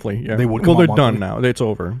monthly? are monthly, yeah. They would well, come they're out done monthly? now. It's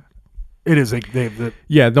over. It is.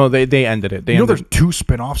 They ended it. There's 2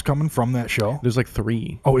 spin-offs coming from that show? There's like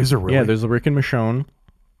 3. Oh, is there really? Yeah, there's Rick and Michonne.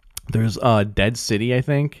 There's Dead City, I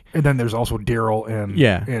think. And then there's also Daryl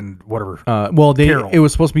and whatever. Carol. It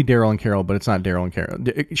was supposed to be Daryl and Carol, but it's not Daryl and Carol.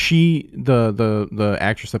 She, the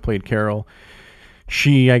actress that played Carol,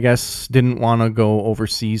 she, I guess, didn't want to go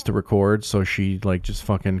overseas to record, so she like just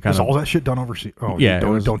fucking kind of... all that shit done overseas? Oh, yeah.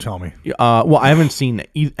 Don't tell me. Well, I haven't seen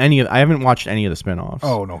I haven't watched any of the spin-offs.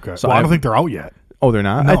 Oh, no, okay. So I don't think they're out yet. Oh, they're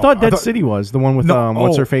not? No, I thought Dead City was the one with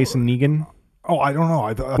what's-her-face and Negan. Oh, I don't know.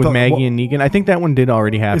 I with Maggie and Negan. I think that one did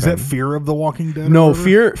already happen. Is that Fear of the Walking Dead? No,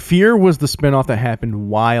 Fear was the spinoff that happened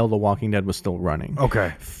while The Walking Dead was still running.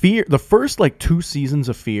 Okay. The first like 2 seasons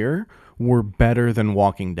of Fear were better than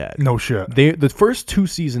Walking Dead. No shit. The first 2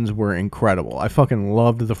 seasons were incredible. I fucking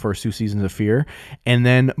loved the first 2 seasons of Fear. And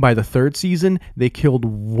then by the 3rd season, they killed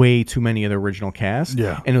way too many of the original cast.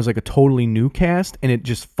 Yeah. And it was like a totally new cast, and it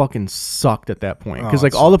just fucking sucked at that point. Because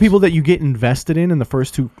like all the people that you get invested in the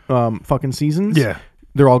first 2 fucking seasons, yeah,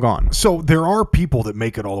 they're all gone. So there are people that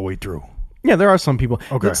make it all the way through. Yeah, there are some people.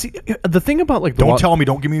 Okay. See, the thing about like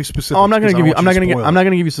don't give me specifics. Oh, I'm not going to give you. I'm not going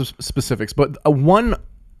to give you specifics. But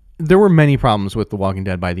there were many problems with The Walking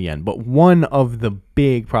Dead by the end, but one of the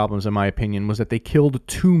big problems, in my opinion, was that they killed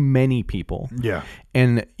too many people. Yeah,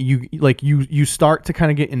 and you start to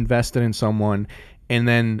kind of get invested in someone, and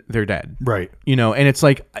then they're dead. Right. You know, and it's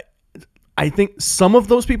like I think some of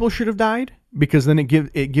those people should have died because then it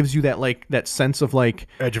gives you that sense of like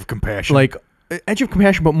edge of compassion,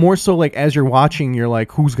 but more so like as you're watching, you're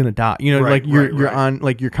like, who's gonna die? You know, right, like you're on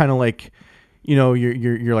like you're kind of like. You know,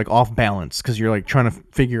 you're like off balance because you're like trying to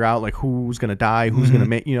figure out like who's gonna die, who's gonna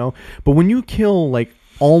make, you know. But when you kill like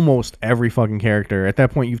almost every fucking character, at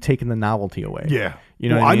that point you've taken the novelty away. Yeah, you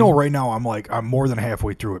know. Well, I mean? I know right now I'm more than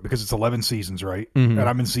halfway through it because it's 11 seasons, right? Mm-hmm. And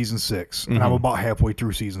I'm in season 6, and I'm about halfway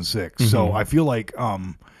through season 6. So I feel like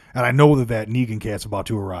and I know that Negan cat's about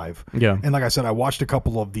to arrive. Yeah, and like I said, I watched a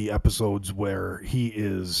couple of the episodes where he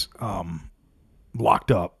is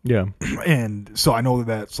locked up. Yeah. And so I know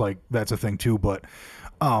that's a thing too, but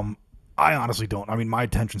I honestly don't. I mean, my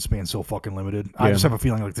attention span's so fucking limited. Yeah. I just have a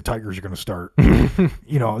feeling like the Tigers are going to start.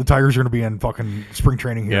 You know, the Tigers are going to be in fucking spring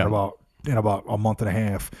training here in about a month and a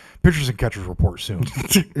half. Pitchers and catchers report soon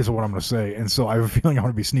is what I'm going to say. And so I have a feeling I'm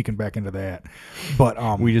going to be sneaking back into that.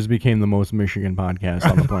 But we just became the most Michigan podcast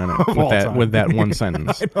on the planet with that one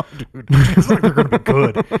sentence. I know, dude. It's not like they're going to be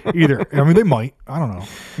good either. I mean, they might. I don't know.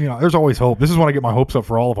 You know, there's always hope. This is when I get my hopes up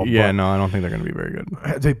for all of them. Yeah, no, I don't think they're going to be very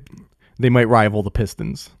good. They might rival the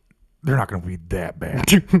Pistons. They're not going to be that bad.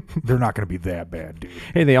 They're not going to be that bad, dude.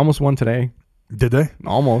 Hey, they almost won today. Did they?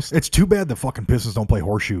 Almost. It's too bad the fucking Pistons don't play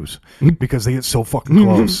horseshoes because they get so fucking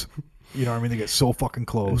close. You know what I mean? They get so fucking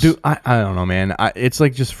close. Dude, I don't know, man. It's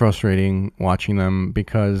like just frustrating watching them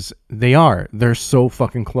because they're so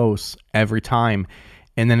fucking close every time.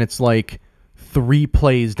 And then it's like 3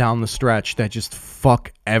 plays down the stretch that just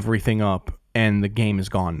fuck everything up and the game is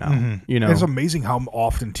gone now. Mm-hmm. You know? It's amazing how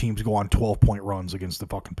often teams go on 12-point runs against the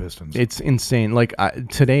fucking Pistons. It's insane. Like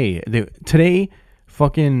today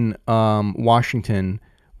fucking Washington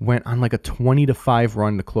went on like a 20-5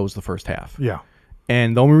 run to close the first half. Yeah.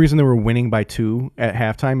 And the only reason they were winning by 2 at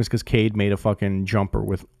halftime is because Cade made a fucking jumper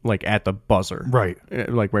with like at the buzzer. Right.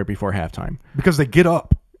 Like right before halftime. Because they get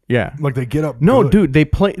up. Yeah. Like they get up. No, good. dude, they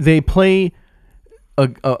play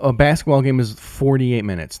a basketball game is 48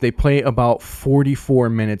 minutes. They play about 44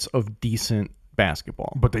 minutes of decent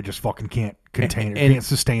basketball. But they just fucking can't contain it. Can't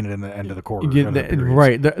sustain it in the end of the quarter.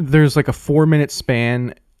 Right. There's like a 4-minute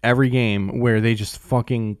span every game where they just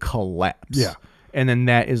fucking collapse. Yeah. And then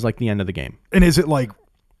that is like the end of the game. And is it like,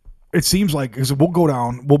 it seems like, because we'll go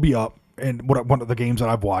down, we'll be up, and one of the games that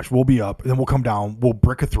I've watched, we'll be up, and then we'll come down, we'll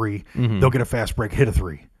brick a 3, they'll get a fast break, hit a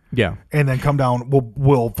 3. Yeah. And then come down,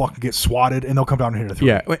 we'll fucking get swatted, and they'll come down and hit a 3.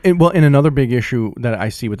 Yeah. And another big issue that I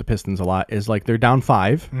see with the Pistons a lot is like they're down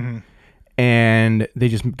 5, and they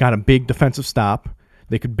just got a big defensive stop.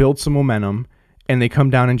 They could build some momentum, and they come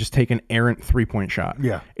down and just take an errant 3-point shot.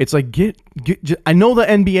 Yeah. It's like, I know the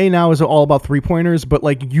NBA now is all about 3-pointers, but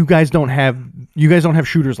like you guys don't have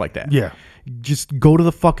shooters like that. Yeah. Just go to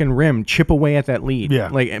the fucking rim, chip away at that lead. Yeah.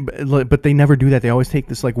 But they never do that. They always take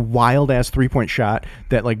this like wild ass 3-point shot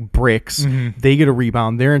that like bricks. They get a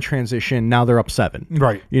rebound. They're in transition. Now they're up 7.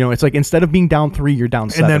 Right. You know, it's like instead of being down 3, you're down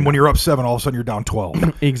 7. And then when you're up 7, all of a sudden you're down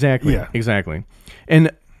 12. Exactly. Yeah. Exactly.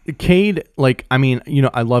 And Cade, like, I mean, you know,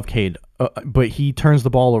 I love Cade, but he turns the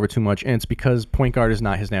ball over too much, and it's because point guard is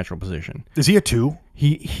not his natural position. Is he a 2?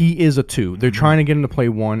 He is a 2. They're trying to get him to play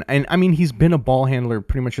 1, and I mean, he's been a ball handler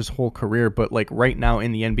pretty much his whole career, but like right now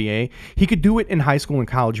in the NBA, he could do it in high school and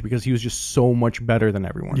college because he was just so much better than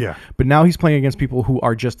everyone. Yeah. But now he's playing against people who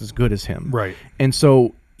are just as good as him. Right. And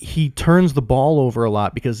so he turns the ball over a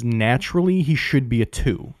lot because naturally he should be a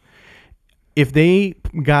 2. If they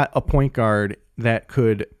got a point guard that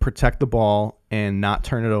could protect the ball and not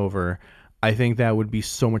turn it over, I think that would be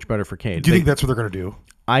so much better for Cade. Do you think that's what they're going to do?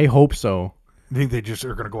 I hope so. You think they just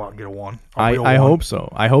are going to go out and get a 1? I hope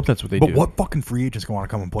so. I hope that's what they do. But what fucking free agents going to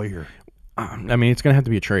come and play here? I mean, it's going to have to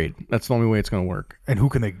be a trade. That's the only way it's going to work. And who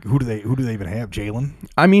do they even have? Jalen?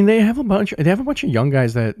 I mean, they have a bunch of young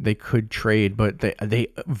guys that they could trade, but they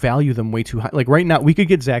value them way too high. Like right now, we could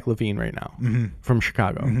get Zach LaVine right now from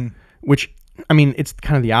Chicago, which, I mean, it's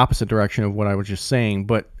kind of the opposite direction of what I was just saying,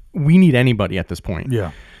 but we need anybody at this point.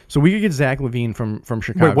 Yeah. So we could get Zach LaVine from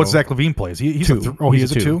Chicago. Wait, what's Zach LaVine plays? He's 2. He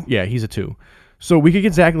is a 2? Yeah, he's a 2. So we could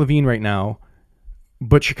get Zach LaVine right now,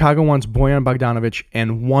 but Chicago wants Bojan Bogdanovic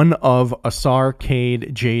and one of Asar,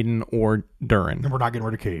 Cade, Jaden, or Duren. And we're not getting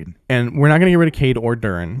rid of Cade. And we're not going to get rid of Cade or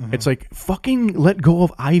Duren. It's like, fucking let go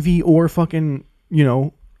of Ivy or fucking, you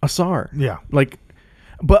know, Asar. Yeah. Like,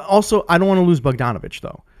 but also, I don't want to lose Bogdanovic,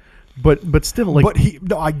 though. But still, like,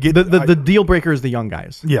 I get the deal breaker is the young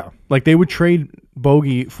guys. Yeah. Like, they would trade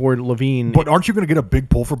Bogey for LaVine. But aren't you going to get a big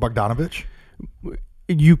pull for Bogdanovic?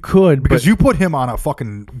 You could, because you put him on a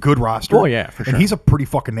fucking good roster. Oh yeah, for sure. And he's a pretty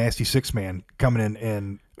fucking nasty 6-man coming in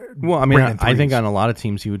and. Well, I mean, I think on a lot of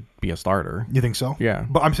teams he would be a starter. You think so? Yeah.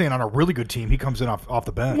 But I'm saying on a really good team, he comes in off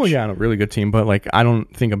the bench. Well, yeah, on a really good team, but like I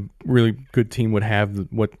don't think a really good team would have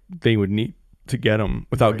what they would need to get him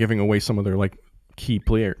without giving away some of their like key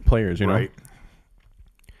players. You know, right?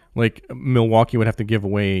 Like Milwaukee would have to give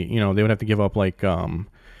away. You know, they would have to give up like they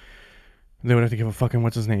would have to give a fucking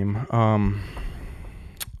what's his name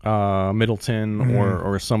Middleton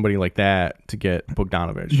or somebody like that to get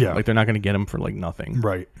Bogdanovic. Yeah. Like they're not going to get him for like nothing.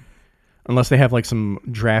 Right. Unless they have like some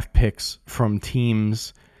draft picks from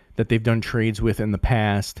teams that they've done trades with in the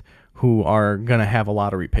past who are going to have a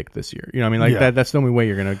lottery pick this year. You know what I mean? Like that's the only way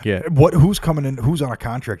you're going to get. Who's coming in? Who's on a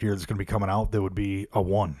contract here that's going to be coming out that would be a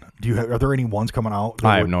 1? Are there any 1s coming out?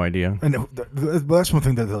 I have no idea. And that's one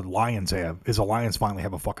thing that the Lions have is the Lions finally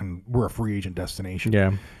have we're a free agent destination.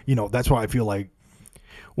 Yeah. You know, that's why I feel like.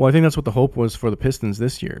 Well, I think that's what the hope was for the Pistons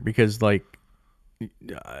this year because, like,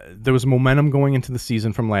 there was momentum going into the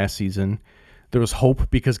season from last season. There was hope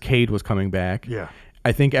because Cade was coming back. Yeah.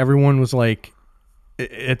 I think everyone was like,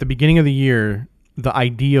 at the beginning of the year, the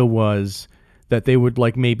idea was that they would,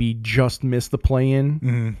 like, maybe just miss the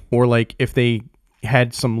play-in or, like, if they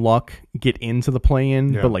had some luck, get into the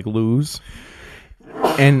play-in but, like, lose.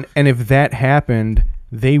 And if that happened,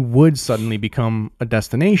 they would suddenly become a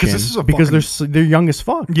destination because they're young as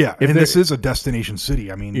fuck. Yeah, and this is a destination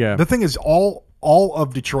city. I mean, the thing is, all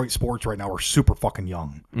of Detroit sports right now are super fucking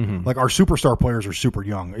young. Like our superstar players are super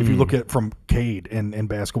young. If you look at from Cade in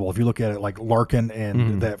basketball, if you look at it like Larkin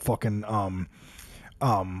and that fucking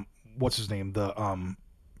what's his name, the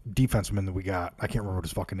defenseman that we got, I can't remember what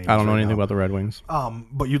his fucking name is. I don't know anything about the Red Wings.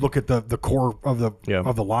 But you look at the core of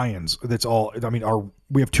the Lions. That's all. I mean,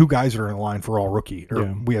 we have 2 guys that are in line for all rookie.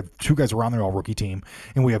 We have 2 guys around their all rookie team,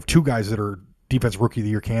 and we have 2 guys that are defense rookie of the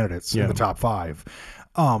year candidates in the top 5.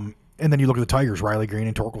 And then you look at the Tigers, Riley Green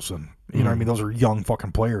and Torkelson. You know what I mean? Those are young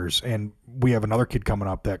fucking players. And we have another kid coming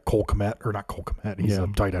up, that Cole Kmet, or not Cole Kmet, he's a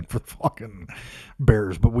tight end for the fucking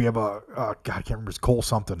Bears. But we have God, I can't remember, it's Cole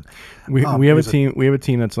something. We have a team. We have a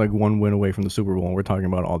team that's like one win away from the Super Bowl. And we're talking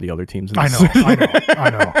about all the other teams. I know.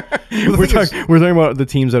 We're talking about the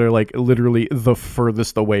teams that are like literally the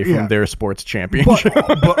furthest away from their sports championship.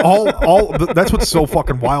 But that's what's so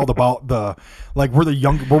fucking wild about we're one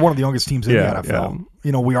of the youngest teams in the NFL. Yeah.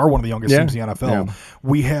 You know, we are one of the youngest teams in the NFL. Yeah.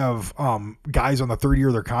 We have guys on the third year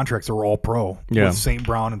of their contracts that were all pro with St.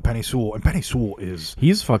 Brown and Penny Sewell. And Penny Sewell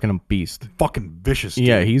he's fucking a beast. Fucking vicious, dude.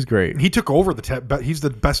 Yeah, he's great. He took over he's the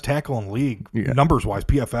best tackle in the league, numbers-wise,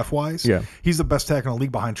 PFF-wise. Yeah. He's the best tackle in the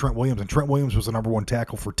league behind Trent Williams. And Trent Williams was the number 1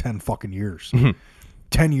 tackle for 10 fucking years.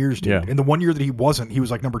 10 years, dude. Yeah. And the 1 year that he wasn't, he was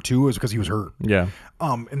like number 2 is because he was hurt. Yeah.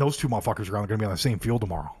 And those 2 motherfuckers are going to be on the same field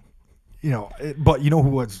tomorrow. You know, but you know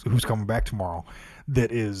who's coming back tomorrow?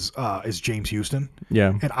 That is James Houston.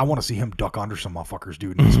 Yeah. And I want to see him duck under some motherfuckers,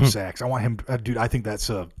 dude, and get some sacks. I want him, dude. I think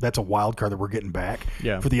that's a wild card that we're getting back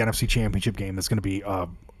for the NFC Championship game. That's going to be.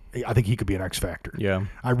 I think he could be an X factor. Yeah.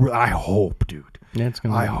 I hope, dude. Yeah, it's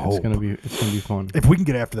gonna be fun. If we can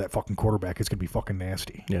get after that fucking quarterback, it's gonna be fucking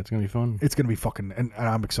nasty. Yeah, it's gonna be fun. It's gonna be fucking, and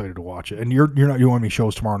I'm excited to watch it. And you don't have any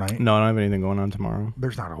shows tomorrow night? No, I don't have anything going on tomorrow.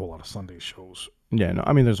 There's not a whole lot of Sunday shows. Yeah, no,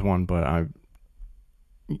 I mean there's one, but I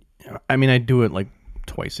do it like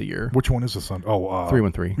twice a year. Which one is the Sunday?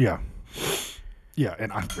 313. Yeah. Yeah,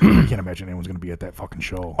 and I can't imagine anyone's going to be at that fucking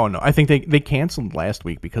show. Oh no, I think they canceled last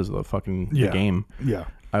week because of the fucking the game. Yeah,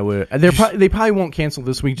 I would. They probably won't cancel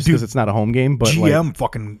this week just because it's not a home game. But GM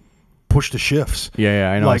fucking pushed the shifts.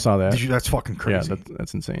 Yeah, I know. I saw that. That's fucking crazy. Yeah,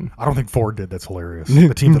 that's insane. I don't think Ford did. That's hilarious.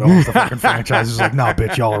 The team that owns the fucking franchise is like, nah,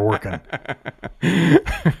 bitch, y'all are working.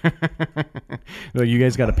 No, you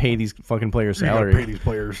guys got to pay these fucking players' salary. Pay these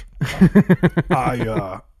players.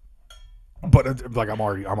 But like I'm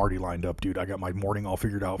already lined up, dude. I got my morning all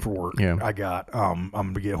figured out for work. Yeah. I got I'm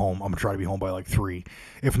gonna get home. I'm gonna try to be home by like 3,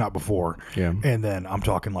 if not before. Yeah. And then I'm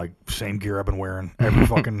talking like same gear I've been wearing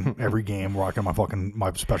every game, rocking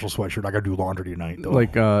my special sweatshirt. I gotta do laundry tonight though.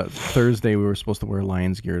 Like Thursday we were supposed to wear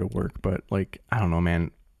Lions gear to work, but like I don't know, man.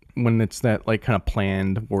 When it's that like kind of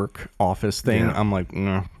planned work office thing, I'm like,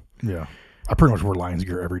 nah. Yeah. I pretty much wear Lions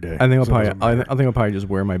gear every day. I think I'll probably just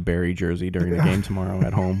wear my Barry jersey during the game tomorrow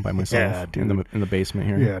at home by myself in the basement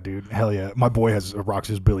here. Yeah, dude. Hell yeah. My boy rocks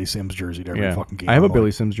his Billy Sims jersey to every fucking game. I have a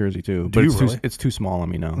Billy Sims jersey too, but it's too small on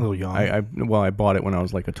me now. A little young. I bought it when I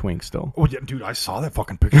was like a twink still. Oh yeah, dude. I saw that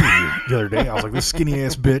fucking picture of you the other day. I was like, this skinny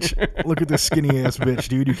ass bitch. Look at this skinny ass bitch,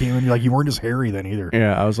 dude. You came in, you're like, you weren't just hairy then either.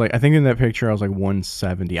 Yeah, I was like, I think in that picture I was like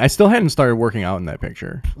 170. I still hadn't started working out in that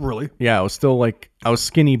picture. Really? Yeah, I was still like, I was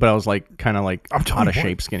skinny, but I was like kind of like out of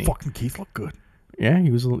shape skinny. Fucking Keith looked good. Yeah,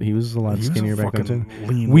 he was a lot skinnier back then too.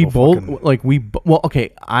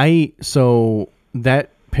 So that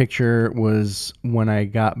picture was when I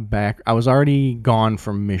got back. I was already gone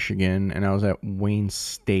from Michigan, and I was at Wayne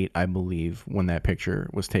State, I believe, when that picture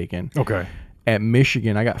was taken. Okay. At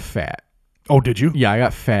Michigan, I got fat. Oh, did you? Yeah, I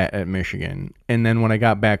got fat at Michigan, and then when I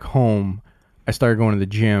got back home, I started going to the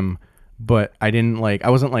gym, but I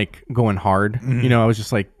wasn't like going hard. Mm-hmm. You know, I was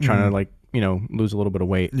just like trying to like, you know, lose a little bit of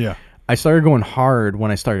weight. Yeah. I started going hard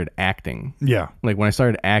when I started acting. Yeah. Like when I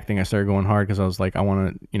started acting, I started going hard because I was like, I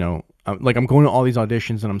want to, you know, like I'm going to all these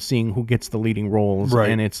auditions and I'm seeing who gets the leading roles. Right.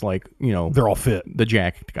 And it's like, you know, they're all fit. The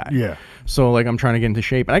jacked guy. Yeah. So like I'm trying to get into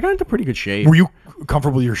shape, and I got into pretty good shape. Were you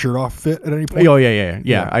comfortable with your shirt off fit at any point? Oh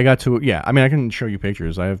yeah. I got to. Yeah. I mean, I can show you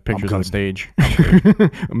pictures. I have pictures on stage.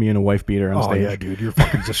 Me and a wife beater on stage. Oh yeah, dude. You're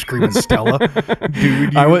fucking just screaming Stella,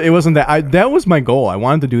 dude. It wasn't that. That was my goal. I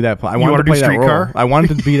wanted to do that. I wanted to play that role. I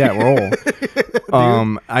wanted to be that role.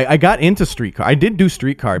 I got into Streetcar. I did do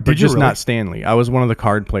Streetcar, but just not Stanley. I was one of the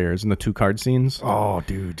card players in the 2 card scenes. Oh,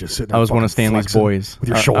 dude, just sitting. I was one of Stanley's boys with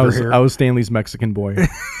your shoulder hair. I was Stanley's Mexican boy.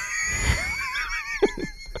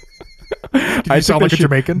 Did you sound like a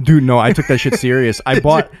Jamaican? Dude, no, I took that shit serious. I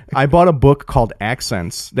bought a book called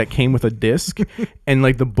Accents that came with a disc, and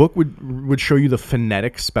like the book would show you the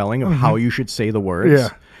phonetic spelling of how you should say the words. Yeah.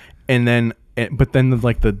 And then, but then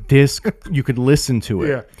like the disc, you could listen to it.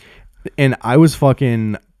 Yeah. And I was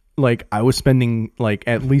fucking. Like I was spending like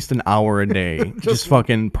at least an hour a day just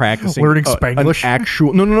fucking practicing learning Spanglish.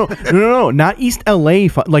 No, not East LA,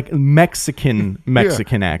 like Mexican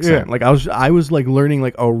accent. Yeah. Like I was like learning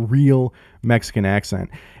like a real Mexican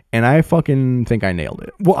accent, and I fucking think I nailed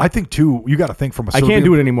it. Well, I think too. You got to think from a. I can't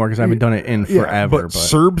do it anymore because I haven't done it in forever. But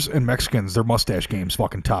Serbs and Mexicans, their mustache game's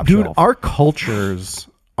fucking top shelf. Dude, our cultures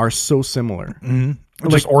are so similar. Mm-hmm.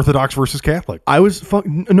 Just Orthodox versus Catholic. I was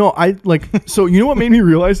so you know what made me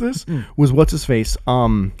realize this was what's his face?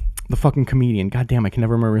 The fucking comedian. God damn, I can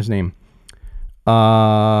never remember his name.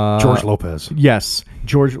 George Lopez. Yes.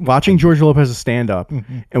 Watching George Lopez's stand up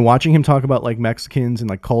and watching him talk about like Mexicans and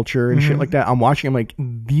like culture and shit like that. I'm watching him like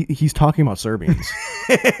he's talking about Serbians.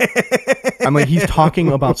 I'm like, he's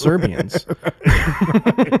talking about Serbians.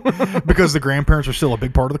 Because the grandparents are still a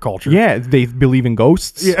big part of the culture. Yeah, they believe in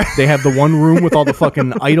ghosts. Yeah. They have the one room with all the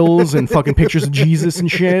fucking idols and fucking pictures of Jesus and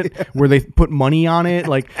shit where they put money on it.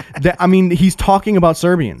 Like that, I mean, he's talking about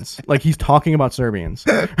Serbians. Like he's talking about Serbians.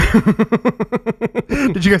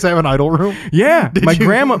 Did you guys have an idol room? Yeah.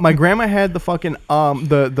 My grandma had the fucking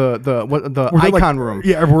the icon room.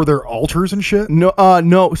 Yeah, were there altars and shit?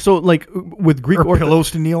 No. So like with Greek pillows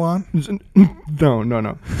to kneel on?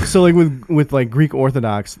 No. So like with like Greek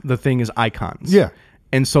Orthodox, the thing is icons. Yeah.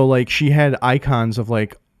 And so like she had icons of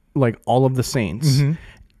like all of the saints.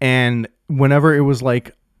 And whenever it was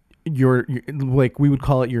like your like we would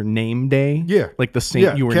call it your name day. Yeah. Like the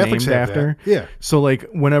saint you were Catholics named after. That. Yeah. So like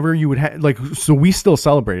whenever you would have like, so we still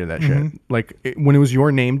celebrated that shit. Like when it was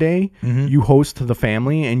your name day, you host the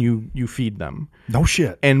family and you feed them. No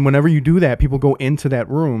shit. And whenever you do that, people go into that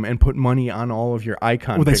room and put money on all of your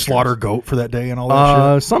icon Would pictures. they slaughter goat for that day and all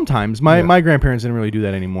that shit? Sometimes. My grandparents didn't really do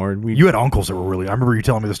that anymore. You had uncles that were really, I remember you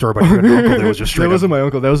telling me the story about your uncle that was just straight That wasn't my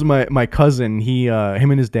uncle. That was my cousin.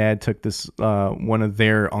 Him and his dad took this, one of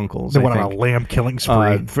their uncles. They went on a lamb killing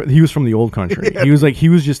spree. He was from the old country. He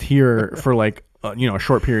was just here for like, a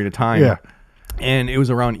short period of time. Yeah. And it was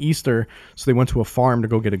around Easter. So they went to a farm to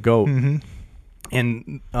go get a goat.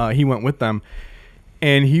 And he went with them.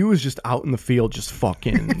 And he was just out in the field, just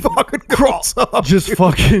fucking cross up, just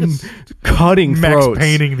fucking cutting throats, Max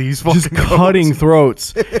painting these, fucking just cutting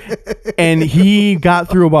throats. And he got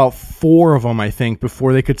through about 4 of them, I think,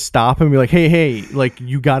 before they could stop him and be like, "Hey, like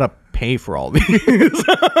you gotta pay for all these."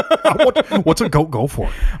 What's a goat go for?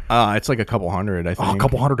 It's like a couple hundred, I think. A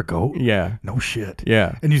couple hundred a goat? Yeah. No shit.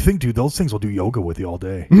 Yeah. And you think, dude, those things will do yoga with you all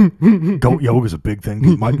day. Goat yoga is a big thing.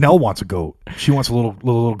 Dude. Nell wants a goat. She wants a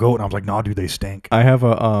little goat, and I was like, nah, dude, they stink. I have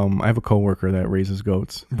a coworker that raises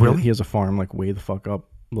goats. Really? He has a farm like way the fuck up,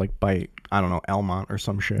 like by I don't know, Elmont or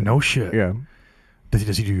some shit. No shit. Yeah.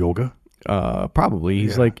 Does he do yoga? Probably.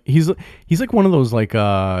 He's like he's like one of those like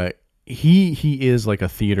he is like a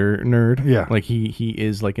theater nerd. Yeah. Like he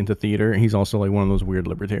is like into theater. He's also like one of those weird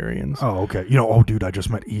libertarians. Oh, okay. Dude, I just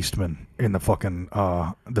met Eastman in the fucking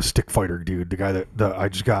the stick fighter dude. The guy that I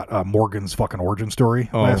just got Morgan's fucking origin story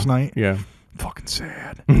last night. Yeah. Fucking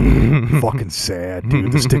sad. Fucking sad,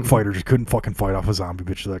 dude. The stick fighter just couldn't fucking fight off a zombie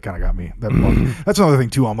bitch. So that kind of got me. That's another thing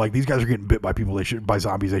too. I'm like, these guys are getting bit by people by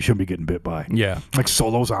zombies they shouldn't be getting bit by. Yeah. Like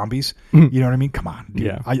solo zombies. You know what I mean? Come on, dude.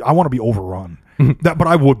 Yeah. I want to be overrun. But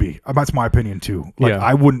I would be. That's my opinion too. Like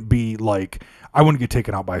I wouldn't be like, I wouldn't get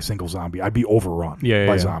taken out by a single zombie. I'd be overrun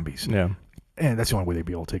by zombies. Yeah. And that's the only way they'd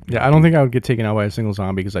be able to take me. Yeah, I don't think I would get taken out by a single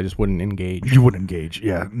zombie because I just wouldn't engage. You wouldn't engage.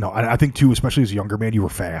 Yeah. No, I think too, especially as a younger man, you were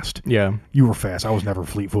fast. Yeah. You were fast. I was never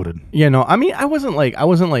fleet-footed. Yeah, no. I mean, I wasn't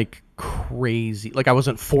like crazy. Like I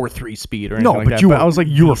wasn't 4.3 speed or anything like that. You but I was like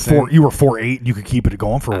you were 4.8 and you could keep it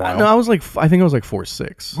going for a while. No, I was like I think I was like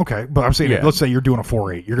 4.6. Okay, but I'm saying let's say you're doing a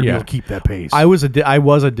 4.8. You're gonna be able to keep that pace. I was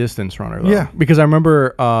a distance runner though. Yeah. Because I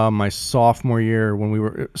remember my sophomore year when we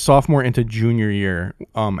were sophomore into junior year,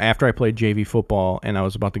 after I played JV football and I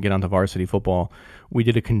was about to get onto varsity football, we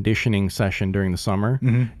did a conditioning session during the summer,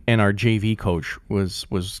 and our JV coach was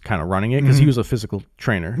kind of running it because he was a physical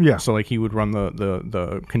trainer. Yeah. So like he would run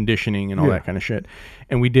the conditioning and all that kind of shit.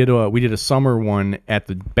 And we did a summer one at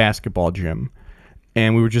the basketball gym,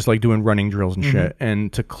 and we were just like doing running drills and shit.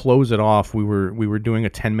 And to close it off, we were doing a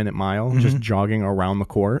 10-minute mile, just jogging around the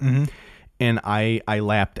court. And I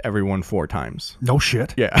lapped everyone 4 times. No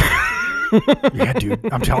shit. Yeah. Yeah,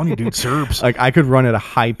 dude. I'm telling you, dude, Serbs. Like I could run at a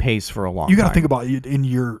high pace for a long time. You got to think about it in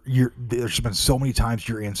your there's been so many times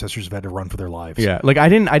your ancestors have had to run for their lives. Yeah. Like I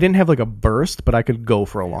didn't have like a burst, but I could go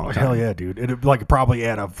for a long time. Hell yeah, dude. It like probably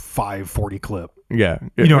at a 5:40 clip. Yeah.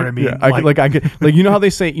 You know what I mean? Yeah. I could you know how they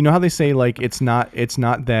say like it's not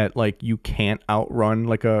that like you can't outrun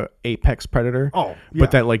like a apex predator. Oh, yeah.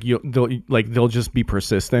 But that like they'll just be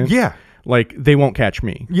persistent. Yeah. Like they won't catch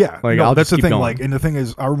me. Yeah, like no, I'll that's just the keep thing. going. Like, and the thing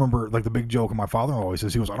is, I remember like the big joke my father always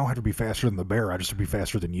says. He goes, "I don't have to be faster than the bear. I just have to be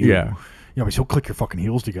faster than you." Yeah, you know, he'll click your fucking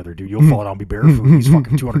heels together, dude. You'll fall down and be bear food. He's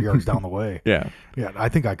fucking 200 yards down the way. Yeah, yeah. I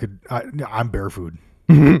think I could. I'm bear food.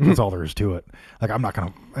 That's all there is to it. Like I'm not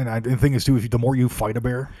gonna. And the thing is too, the more you fight a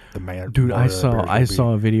bear, the man. Dude, I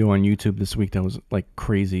saw a video on YouTube this week that was like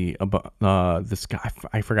crazy about this guy.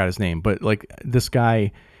 I forgot his name, but like this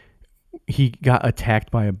guy, he got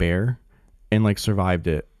attacked by a bear. and like survived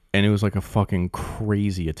it. And it was like a fucking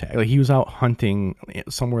crazy attack. Like he was out hunting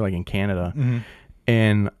somewhere like in Canada,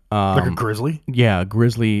 and like a grizzly. Yeah, a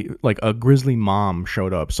grizzly mom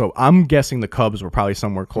showed up. So I'm guessing the cubs were probably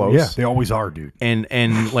somewhere close. Yeah, they always are, dude.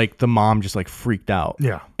 And like the mom just like freaked out.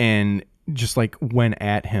 Yeah, and just like went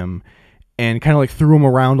at him, and kind of like threw him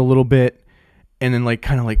around a little bit, and then like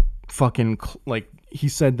kind of like fucking like. He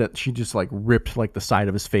said that she just like ripped like the side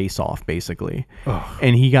of his face off basically. Ugh.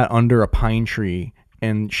 And he got under a pine tree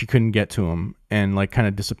and she couldn't get to him and like kind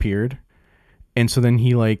of disappeared. And so then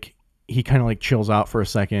he kind of like chills out for a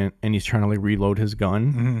second and he's trying to like reload his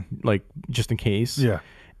gun, like just in case. Yeah.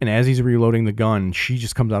 And as he's reloading the gun, she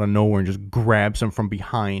just comes out of nowhere and just grabs him from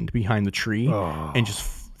behind the tree and just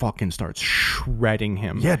fucking starts shredding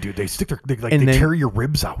him. Yeah, dude, they tear your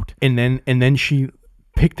ribs out. And then she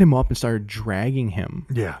picked him up and started dragging him.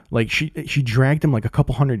 Yeah. Like she dragged him like a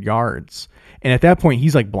couple 100 yards. And at that point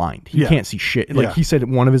he's like blind. He can't see shit. Like he said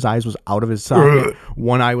one of his eyes was out of his socket.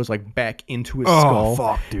 One eye was like back into his skull. Oh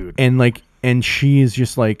fuck, dude. And she is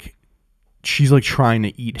just like she's like trying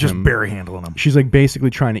to eat him. Just bare handling him. She's like basically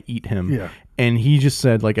trying to eat him. Yeah. And he just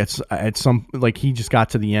said like at some like he just got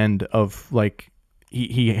to the end of like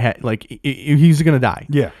he had like he's gonna die.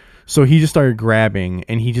 Yeah. So he just started grabbing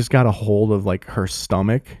and he just got a hold of like her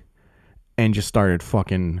stomach and just started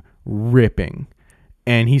fucking ripping.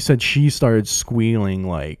 And he said she started squealing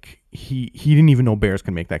like he didn't even know bears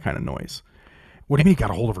can make that kind of noise. What do you mean he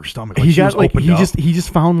got a hold of her stomach? Like he just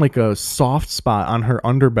found like a soft spot on her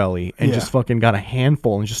underbelly and just fucking got a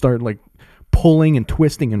handful and just started like pulling and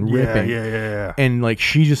twisting and ripping. Yeah. And like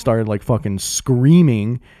she just started like fucking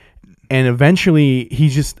screaming. And eventually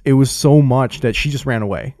it was so much that she just ran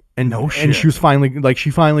away. And and she was finally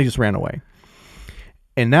just ran away.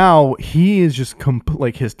 And now he is just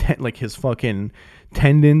his fucking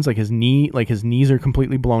tendons, like his knees are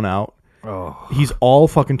completely blown out. Oh. He's all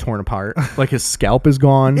fucking torn apart. Like his scalp is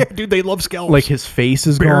gone. Yeah, dude, they love scalps. Like his face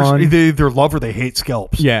is Bears, gone. They either love or they hate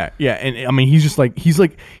scalps. Yeah. And I mean, he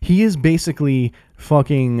is basically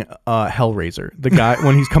fucking Hellraiser. The guy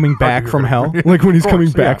when he's coming back from hell. Like when he's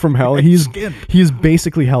coming back from hell, he is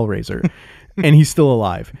basically Hellraiser. And he's still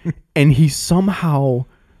alive. And he somehow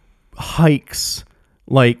hikes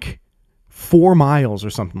like 4 miles or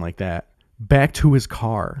something like that back to his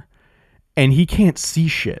car. And he can't see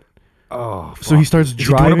shit. Oh, fuck. So he starts driving.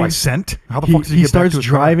 Is he doing it by scent? How the fuck does he get back to his car? He starts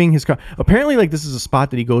driving his car. Apparently, like, this is a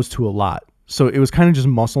spot that he goes to a lot. So it was kind of just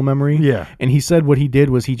muscle memory. Yeah. And he said what he did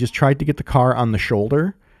was he just tried to get the car on the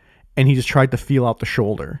shoulder. And he just tried to feel out the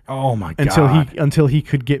shoulder. Oh my god! Until he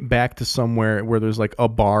could get back to somewhere where there's like a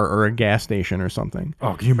bar or a gas station or something.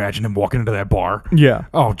 Oh, can you imagine him walking into that bar? Yeah.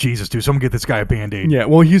 Oh Jesus, dude! Someone get this guy a Band-Aid. Yeah.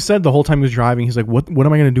 Well, he said the whole time he was driving, he's like, "What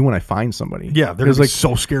am I gonna do when I find somebody?" Yeah, they're like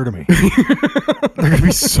so scared of me. They're gonna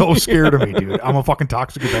be so scared of me, dude. I'm a fucking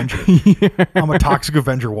toxic Avenger. Yeah. I'm a toxic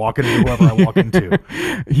Avenger walking into whoever I walk into.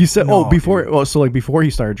 He said, before he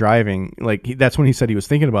started driving, like that's when he said he was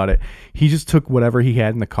thinking about it. He just took whatever he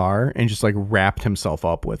had in the car and just like wrapped himself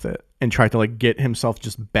up with it and tried to like get himself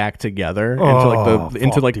just back together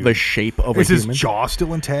into the shape of a human. Is his jaw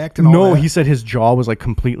still intact? And all that? He said his jaw was like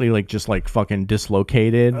completely like just like fucking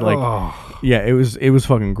dislocated. Like, yeah, it was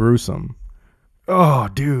fucking gruesome. Oh,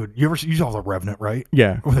 dude, you saw The Revenant, right?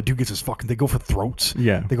 Yeah. When the dude gets his they go for throats.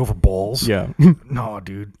 Yeah. They go for balls. Yeah. No,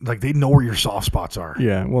 dude, like they know where your soft spots are.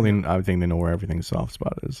 Yeah. Well, I think they know where everything's soft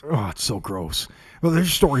spot is. Oh, it's so gross. Well,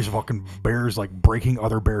 there's stories of fucking bears like breaking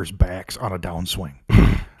other bears' backs on a downswing.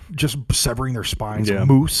 Just severing their spines. Yeah.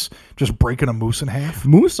 Moose, just breaking a moose in half.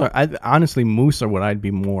 Moose are what I'd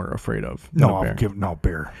be more afraid of. Bear.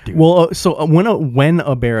 Dude. Well, so when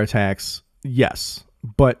a bear attacks, yes,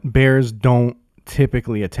 but bears don't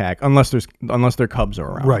typically attack unless their cubs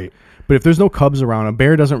are around. Right. But if there's no cubs around, a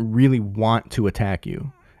bear doesn't really want to attack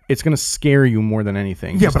you. It's gonna scare you more than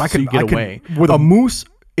anything. Yeah, but I can get away. With a moose,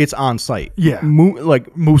 it's on site. Yeah.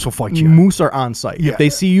 Moose will fight you. Moose are on site. Yeah. If they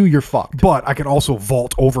see you, you're fucked. But I can also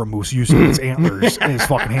vault over a moose using its antlers and its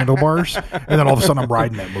fucking handlebars, and then all of a sudden I'm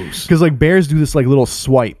riding that moose. Because like bears do this like little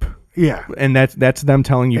swipe. Yeah, and that's them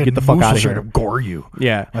telling you get the fuck out of here. To gore you.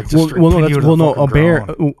 Yeah. Like,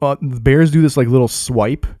 bears do this like little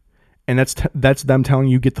swipe, and that's them telling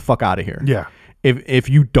you get the fuck out of here. Yeah. If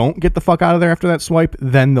you don't get the fuck out of there after that swipe,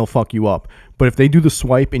 then they'll fuck you up. But if they do the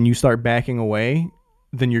swipe and you start backing away,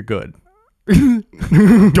 then you're good.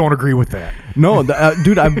 Don't agree with that. No,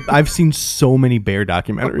 dude, I've seen so many bear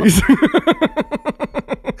documentaries.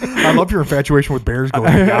 I love your infatuation with bears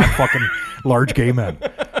going beyond fucking large gay men.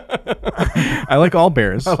 I like all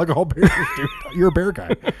bears. I like all bears, dude. You're a bear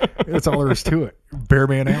guy. That's all there is to it. Bear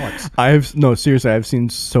man Alex. Seriously, I've seen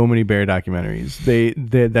so many bear documentaries.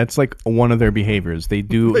 That's like one of their behaviors. They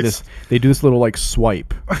do this little like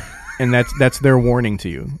swipe, and that's their warning to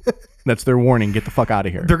you. That's their warning. Get the fuck out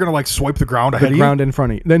of here. They're gonna like swipe the ground ahead of you. The ground in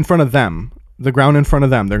front of them. The ground in front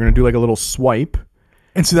of them. They're gonna do like a little swipe.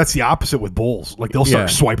 And so that's the opposite with bulls. Like they'll start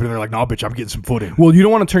swiping and they're like, "No, bitch, I'm getting some footing." Well, you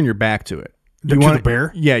don't want to turn your back to it. To the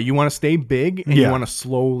bear? Yeah, you want to stay big and you want to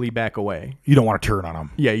slowly back away. You don't want to turn on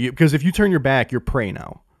them. Yeah, because if you turn your back, you're prey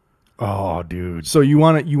now. Oh, dude. So you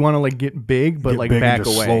want to like get big, but get like big back and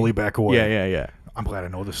just away. Slowly back away. Yeah. I'm glad I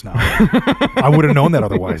know this now. I would have known that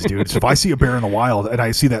otherwise, dude. So if I see a bear in the wild and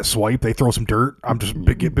I see that swipe, they throw some dirt, I'm just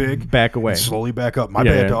get big, back away, slowly back up. My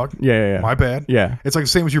bad, dog. Yeah. My bad. Yeah. It's like the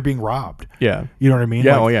same as you're being robbed. Yeah. You know what I mean?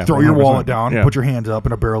 Yeah. Like, throw 100%. your wallet down, put your hands up,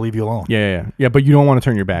 and a bear will leave you alone. Yeah. But you don't want to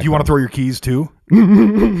turn your back. Do you want to throw your keys too?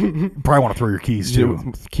 Probably want to throw your keys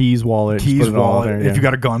too. Keys, wallet. Wallet. There, if you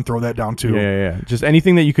got a gun, throw that down too. Yeah. Just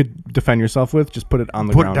anything that you could defend yourself with, just put it on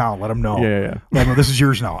the ground. Put it down. Let them know. Yeah. Let them know this is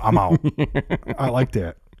yours now. I'm out. I like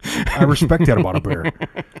that. I respect that about a bear.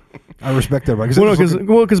 I respect that about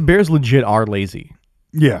because bears legit are lazy.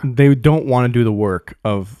 Yeah, they don't want to do the work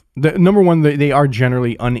of number one. They are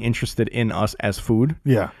generally uninterested in us as food.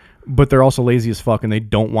 Yeah, but they're also lazy as fuck, and they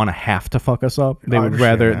don't want to have to fuck us up. They would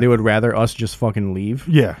rather us just fucking leave.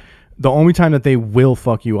 Yeah, the only time that they will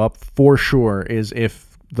fuck you up for sure is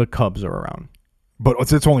if the cubs are around. But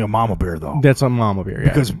it's only a mama bear though. That's a mama bear,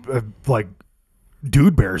 yeah. Because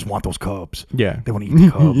dude bears want those cubs. Yeah, they want to eat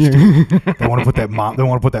the cubs. Dude. They want to put that They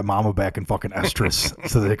want to put that mama back in fucking estrus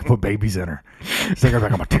so that they can put babies in her. So they're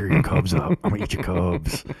like, I'm gonna tear your cubs up. I'm gonna eat your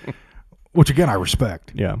cubs. Which again, I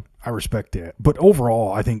respect. Yeah, I respect that. But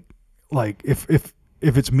overall, I think like if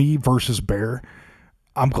it's me versus bear,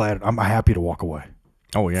 I'm happy to walk away.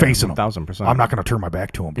 Oh yeah, facing them. 1,000%. I'm not gonna turn my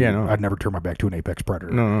back to them. Yeah, no. I'd never turn my back to an apex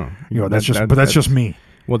predator. No. You know that's just me.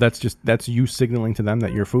 Well, that's you signaling to them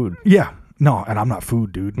that you're food. Yeah. No, and I'm not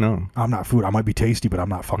food, dude. No. I'm not food. I might be tasty, but I'm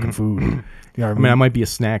not fucking food. You know what I mean, I might be a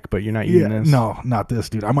snack, but you're not eating this. No, not this,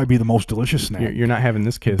 dude. I might be the most delicious snack. You're not having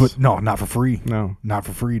this kiss. But no, not for free. No. Not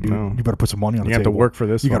for free, dude. No. You better put some money on the table. You have to work for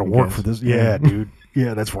this. You got to work for this. Yeah, dude.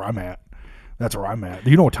 Yeah, that's where I'm at. That's where I'm at.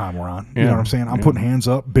 You know what time we're on. You know what I'm saying? I'm putting hands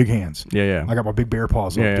up, big hands. Yeah. I got my big bear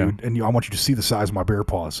paws up, dude. And I want you to see the size of my bear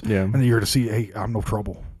paws. Yeah. And then you're to see, hey, I'm no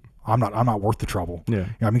trouble. I'm not worth the trouble. Yeah.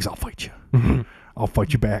 That means I'll fight you. I'll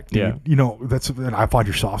fight you back, dude. Yeah. You know, and I find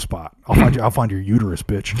your soft spot. I'll find your uterus,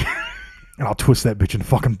 bitch. And I'll twist that bitch into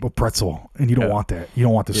fucking a pretzel. And you don't want that. You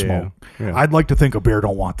don't want the smoke. Yeah. I'd like to think a bear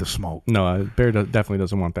don't want the smoke. No, a bear definitely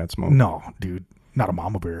doesn't want that smoke. No, dude. Not a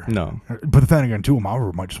mama bear. No. But then again, too, a mama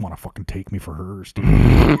bear might just want to fucking take me for hers, dude.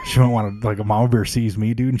 She might want to, like, a mama bear sees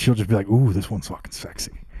me, dude, and she'll just be like, ooh, this one's fucking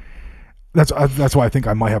sexy. That's why I think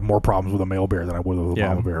I might have more problems with a male bear than I would with a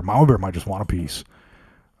mama bear. Mama bear might just want a piece.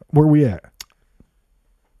 Where are we at?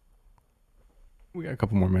 We got a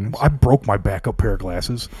couple more minutes. I broke my backup pair of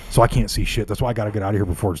glasses, so I can't see shit. That's why I got to get out of here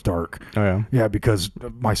before it's dark. Oh, yeah? Yeah, because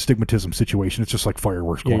my stigmatism situation, it's just like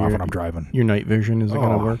fireworks going off when I'm driving. Your night vision isn't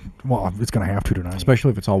going to work? Well, it's going to have to tonight.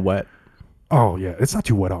 Especially if it's all wet. Oh, yeah. It's not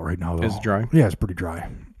too wet out right now, though. Is it dry? Yeah, it's pretty dry.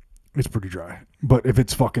 It's pretty dry. But if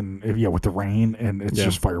it's with the rain and it's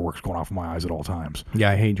just fireworks going off in my eyes at all times. Yeah,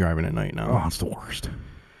 I hate driving at night now. Oh, it's the worst.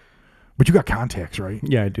 But you got contacts, right?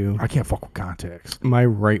 Yeah, I do. I can't fuck with contacts. My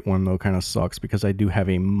right one, though, kind of sucks because I do have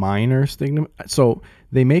a minor stigmatism. So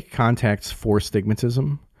they make contacts for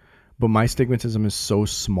stigmatism, but my stigmatism is so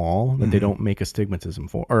small that they don't make a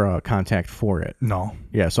stigmatism for or a contact for it. No.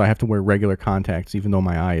 Yeah, so I have to wear regular contacts even though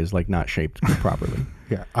my eye is like not shaped properly.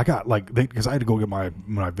 Yeah, I got because I had to go get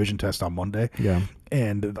my vision test on Monday. Yeah.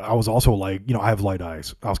 And I was also like, I have light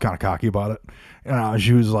eyes. I was kind of cocky about it. And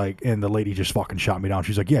she was like, and the lady just fucking shot me down.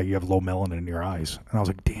 She's like, yeah, you have low melanin in your eyes. And I was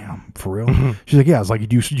like, damn, for real? She's like, yeah. I was like,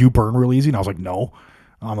 do you burn real easy? And I was like, no.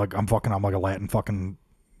 I'm like a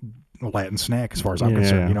Latin snack as far as I'm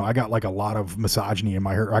concerned. I got like a lot of misogyny in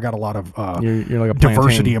my hair. I got a lot of you're like a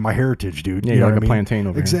diversity in my heritage, dude. Yeah, you're like a plantain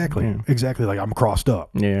over exactly. here. Exactly. Like I'm crossed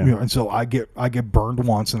up. Yeah. And so I get burned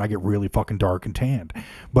once and I get really fucking dark and tanned.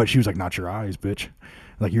 But she was like, not your eyes, bitch.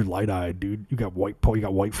 Like you're light eyed, dude. You got white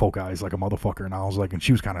folk eyes like a motherfucker. And I was like, and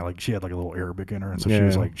she was kind of like, she had like a little Arabic in her, and so she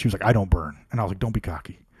was like, I don't burn. And I was like, don't be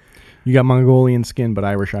cocky. You got Mongolian skin, but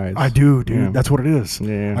Irish eyes. I do, dude. Yeah. That's what it is.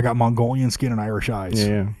 Yeah. I got Mongolian skin and Irish eyes.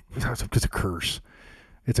 Yeah. It's a curse.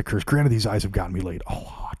 It's a curse. Granted, these eyes have gotten me laid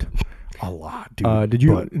a lot, dude. Did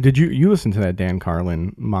you listen to that Dan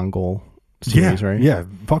Carlin Mongol series, right? Yeah,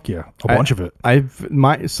 fuck yeah, a bunch of it. I don't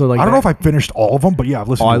know if I finished all of them, but yeah, I've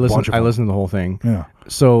listened to a bunch of them. I listened to the whole thing. Yeah.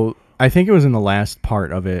 So I think it was in the last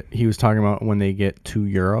part of it. He was talking about when they get to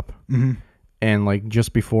Europe, and like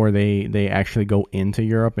just before they actually go into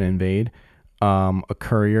Europe and invade, a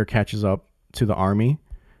courier catches up to the army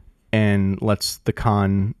and lets the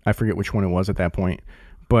Khan, I forget which one it was at that point,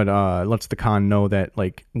 but lets the Khan know that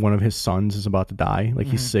like one of his sons is about to die, like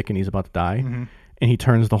he's sick and he's about to die, and he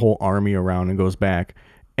turns the whole army around and goes back,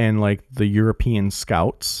 and like the European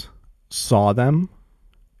scouts saw them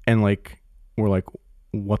and like were like,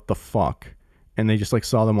 what the fuck, and they just like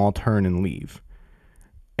saw them all turn and leave.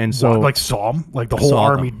 And so, like, saw them? Like, the whole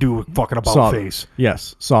army do fucking about face?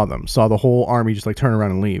 Yes, saw them. Saw the whole army just, like, turn around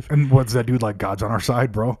and leave. And what's that dude like? God's on our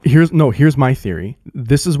side, bro? Here's my theory.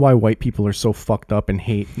 This is why white people are so fucked up and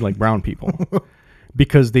hate, like, brown people.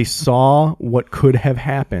 Because they saw what could have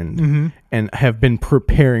happened and have been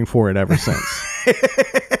preparing for it ever since.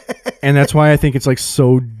 And that's why I think it's, like,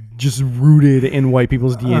 so just rooted in white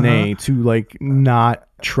people's DNA to, like, not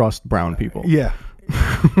trust brown people. Yeah.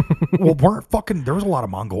 Well, there was a lot of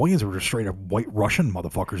Mongolians who were just straight up white Russian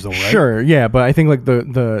motherfuckers, though, right? Sure, yeah, but I think like but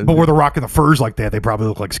where they're rocking the furs like that, they probably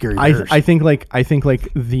look like scary bears. I think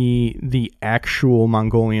the actual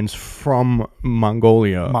Mongolians from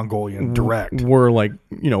Mongolian direct were like,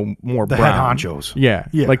 you know, more the brown. head honchos. Yeah,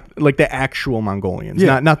 like the actual Mongolians,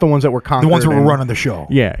 yeah. not the ones that were conquered, the ones that were running the show.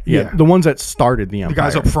 Yeah, the ones that started the empire. The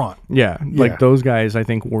guys up front. Yeah, like those guys, I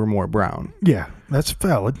think were more brown. Yeah, that's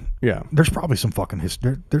valid. Yeah, there's probably some fucking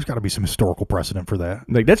there's got to be some historical precedent for that.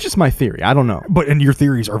 Like that's just my theory. I don't know. And your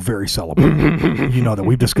theories are very celebrated. You know that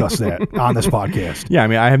we've discussed that on this podcast. Yeah, I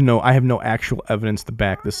mean, I have no actual evidence to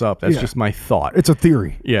back this up. That's just my thought. It's a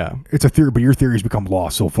theory. Yeah, it's a theory, but your theories become law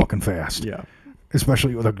so fucking fast. Yeah,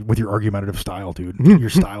 especially with your argumentative style, dude.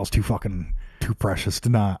 Your style's too precious to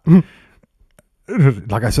not.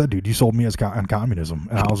 Like I said, dude, you sold me on communism,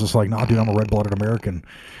 and I was just like, nah, dude, I'm a red-blooded American.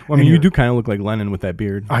 Well, I mean, you do kind of look like Lenin with that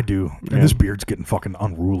beard. I do. Yeah. And this beard's getting fucking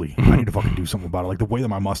unruly. I need to fucking do something about it. Like, the way that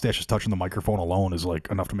my mustache is touching the microphone alone is,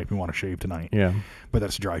 like, enough to make me want to shave tonight. Yeah. But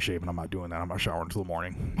that's dry shave, and I'm not doing that. I'm not showering until the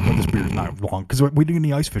morning. But this beard's not long. Because we didn't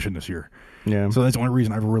any ice fishing this year. Yeah. So that's the only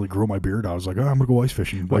reason I ever really grew my beard. I was like, oh, I'm going to go ice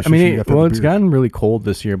fishing. It's gotten really cold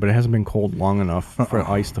this year, but it hasn't been cold long enough for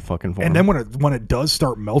ice to fucking form. And then when it does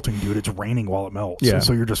start melting, dude, it's raining while it melts. Yeah.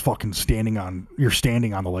 So you're just fucking standing on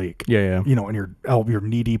the lake. Yeah. You know, and you're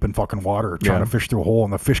knee deep in fucking water trying to fish through a hole,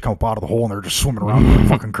 and the fish come up out of the hole, and they're just swimming around like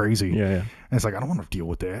fucking crazy. Yeah. And it's like, I don't want to deal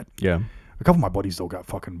with that. Yeah. A couple of my buddies though got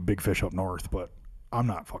fucking big fish up north, but I'm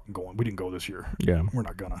not fucking going. We didn't go this year. Yeah. We're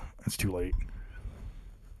not gonna. It's too late.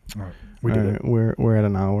 All right. We did it. We're at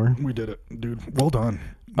an hour. We did it, dude. Well done.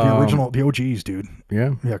 The original, the OGs, dude.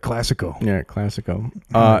 Yeah. Yeah, Classico. Yeah, Classico.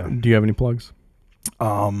 Do you have any plugs?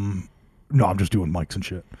 No, I'm just doing mics and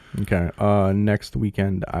shit. Okay. Next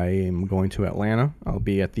weekend, I am going to Atlanta. I'll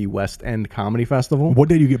be at the West End Comedy Festival. What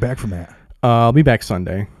day do you get back from that? I'll be back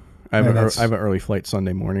Sunday. I have an early flight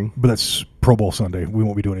Sunday morning. But that's Pro Bowl Sunday. We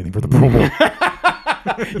won't be doing anything for the Pro Bowl.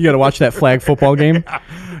 You got to watch that flag football game?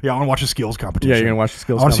 Yeah, I want to watch the skills competition. Yeah, you're going to watch the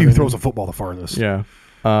skills competition. I want to see who throws the football the farthest. Yeah.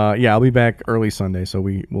 I'll be back early Sunday, so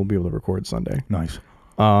we'll be able to record Sunday. Nice.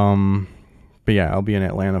 But yeah, I'll be in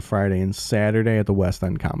Atlanta Friday and Saturday at the West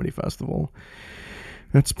End Comedy Festival.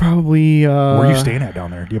 That's probably where are you staying at down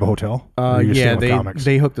there? Do you have a hotel? Yeah,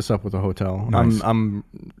 they hooked us up with a hotel. Nice. I mean,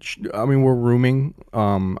 we're rooming.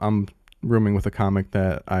 I'm rooming with a comic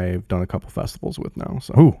that I've done a couple festivals with now.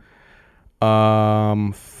 So who?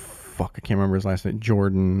 Fuck, I can't remember his last name.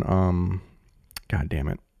 Jordan. God damn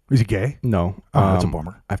it. Is he gay? No. That's a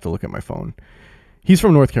bummer. I have to look at my phone. He's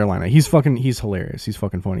from North Carolina. He's hilarious. He's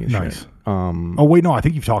fucking funny as nice. Shit. Oh wait, no, I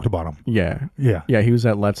think you've talked about him. Yeah. He was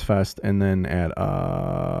at Let's Fest and then at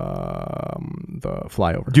the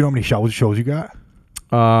Flyover. Do you know how many shows you got?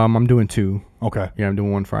 I'm doing 2. Okay. Yeah, I'm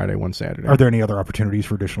doing one Friday, one Saturday. Are there any other opportunities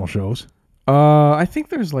for additional shows? I think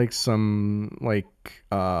there's like some like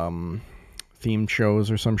themed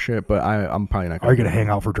shows or some shit, but I'm probably not. Are you gonna hang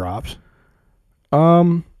out for drops?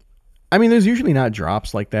 I mean, there's usually not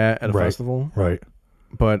drops like that at a festival, right?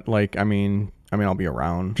 But like, I mean, I'll be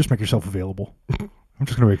around. Just make yourself available. I'm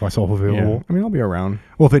just gonna make myself available. Yeah. I mean, I'll be around.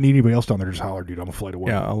 Well, if they need anybody else down there, just holler, dude. I'm a flight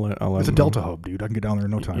away. Yeah, I'll let it's a Delta hub, dude. I can get down there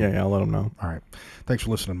in no time. Yeah, I'll let them know. All right. Thanks for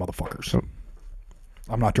listening, motherfuckers.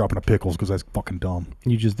 I'm not dropping a pickles because that's fucking dumb.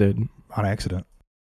 You just did. On accident.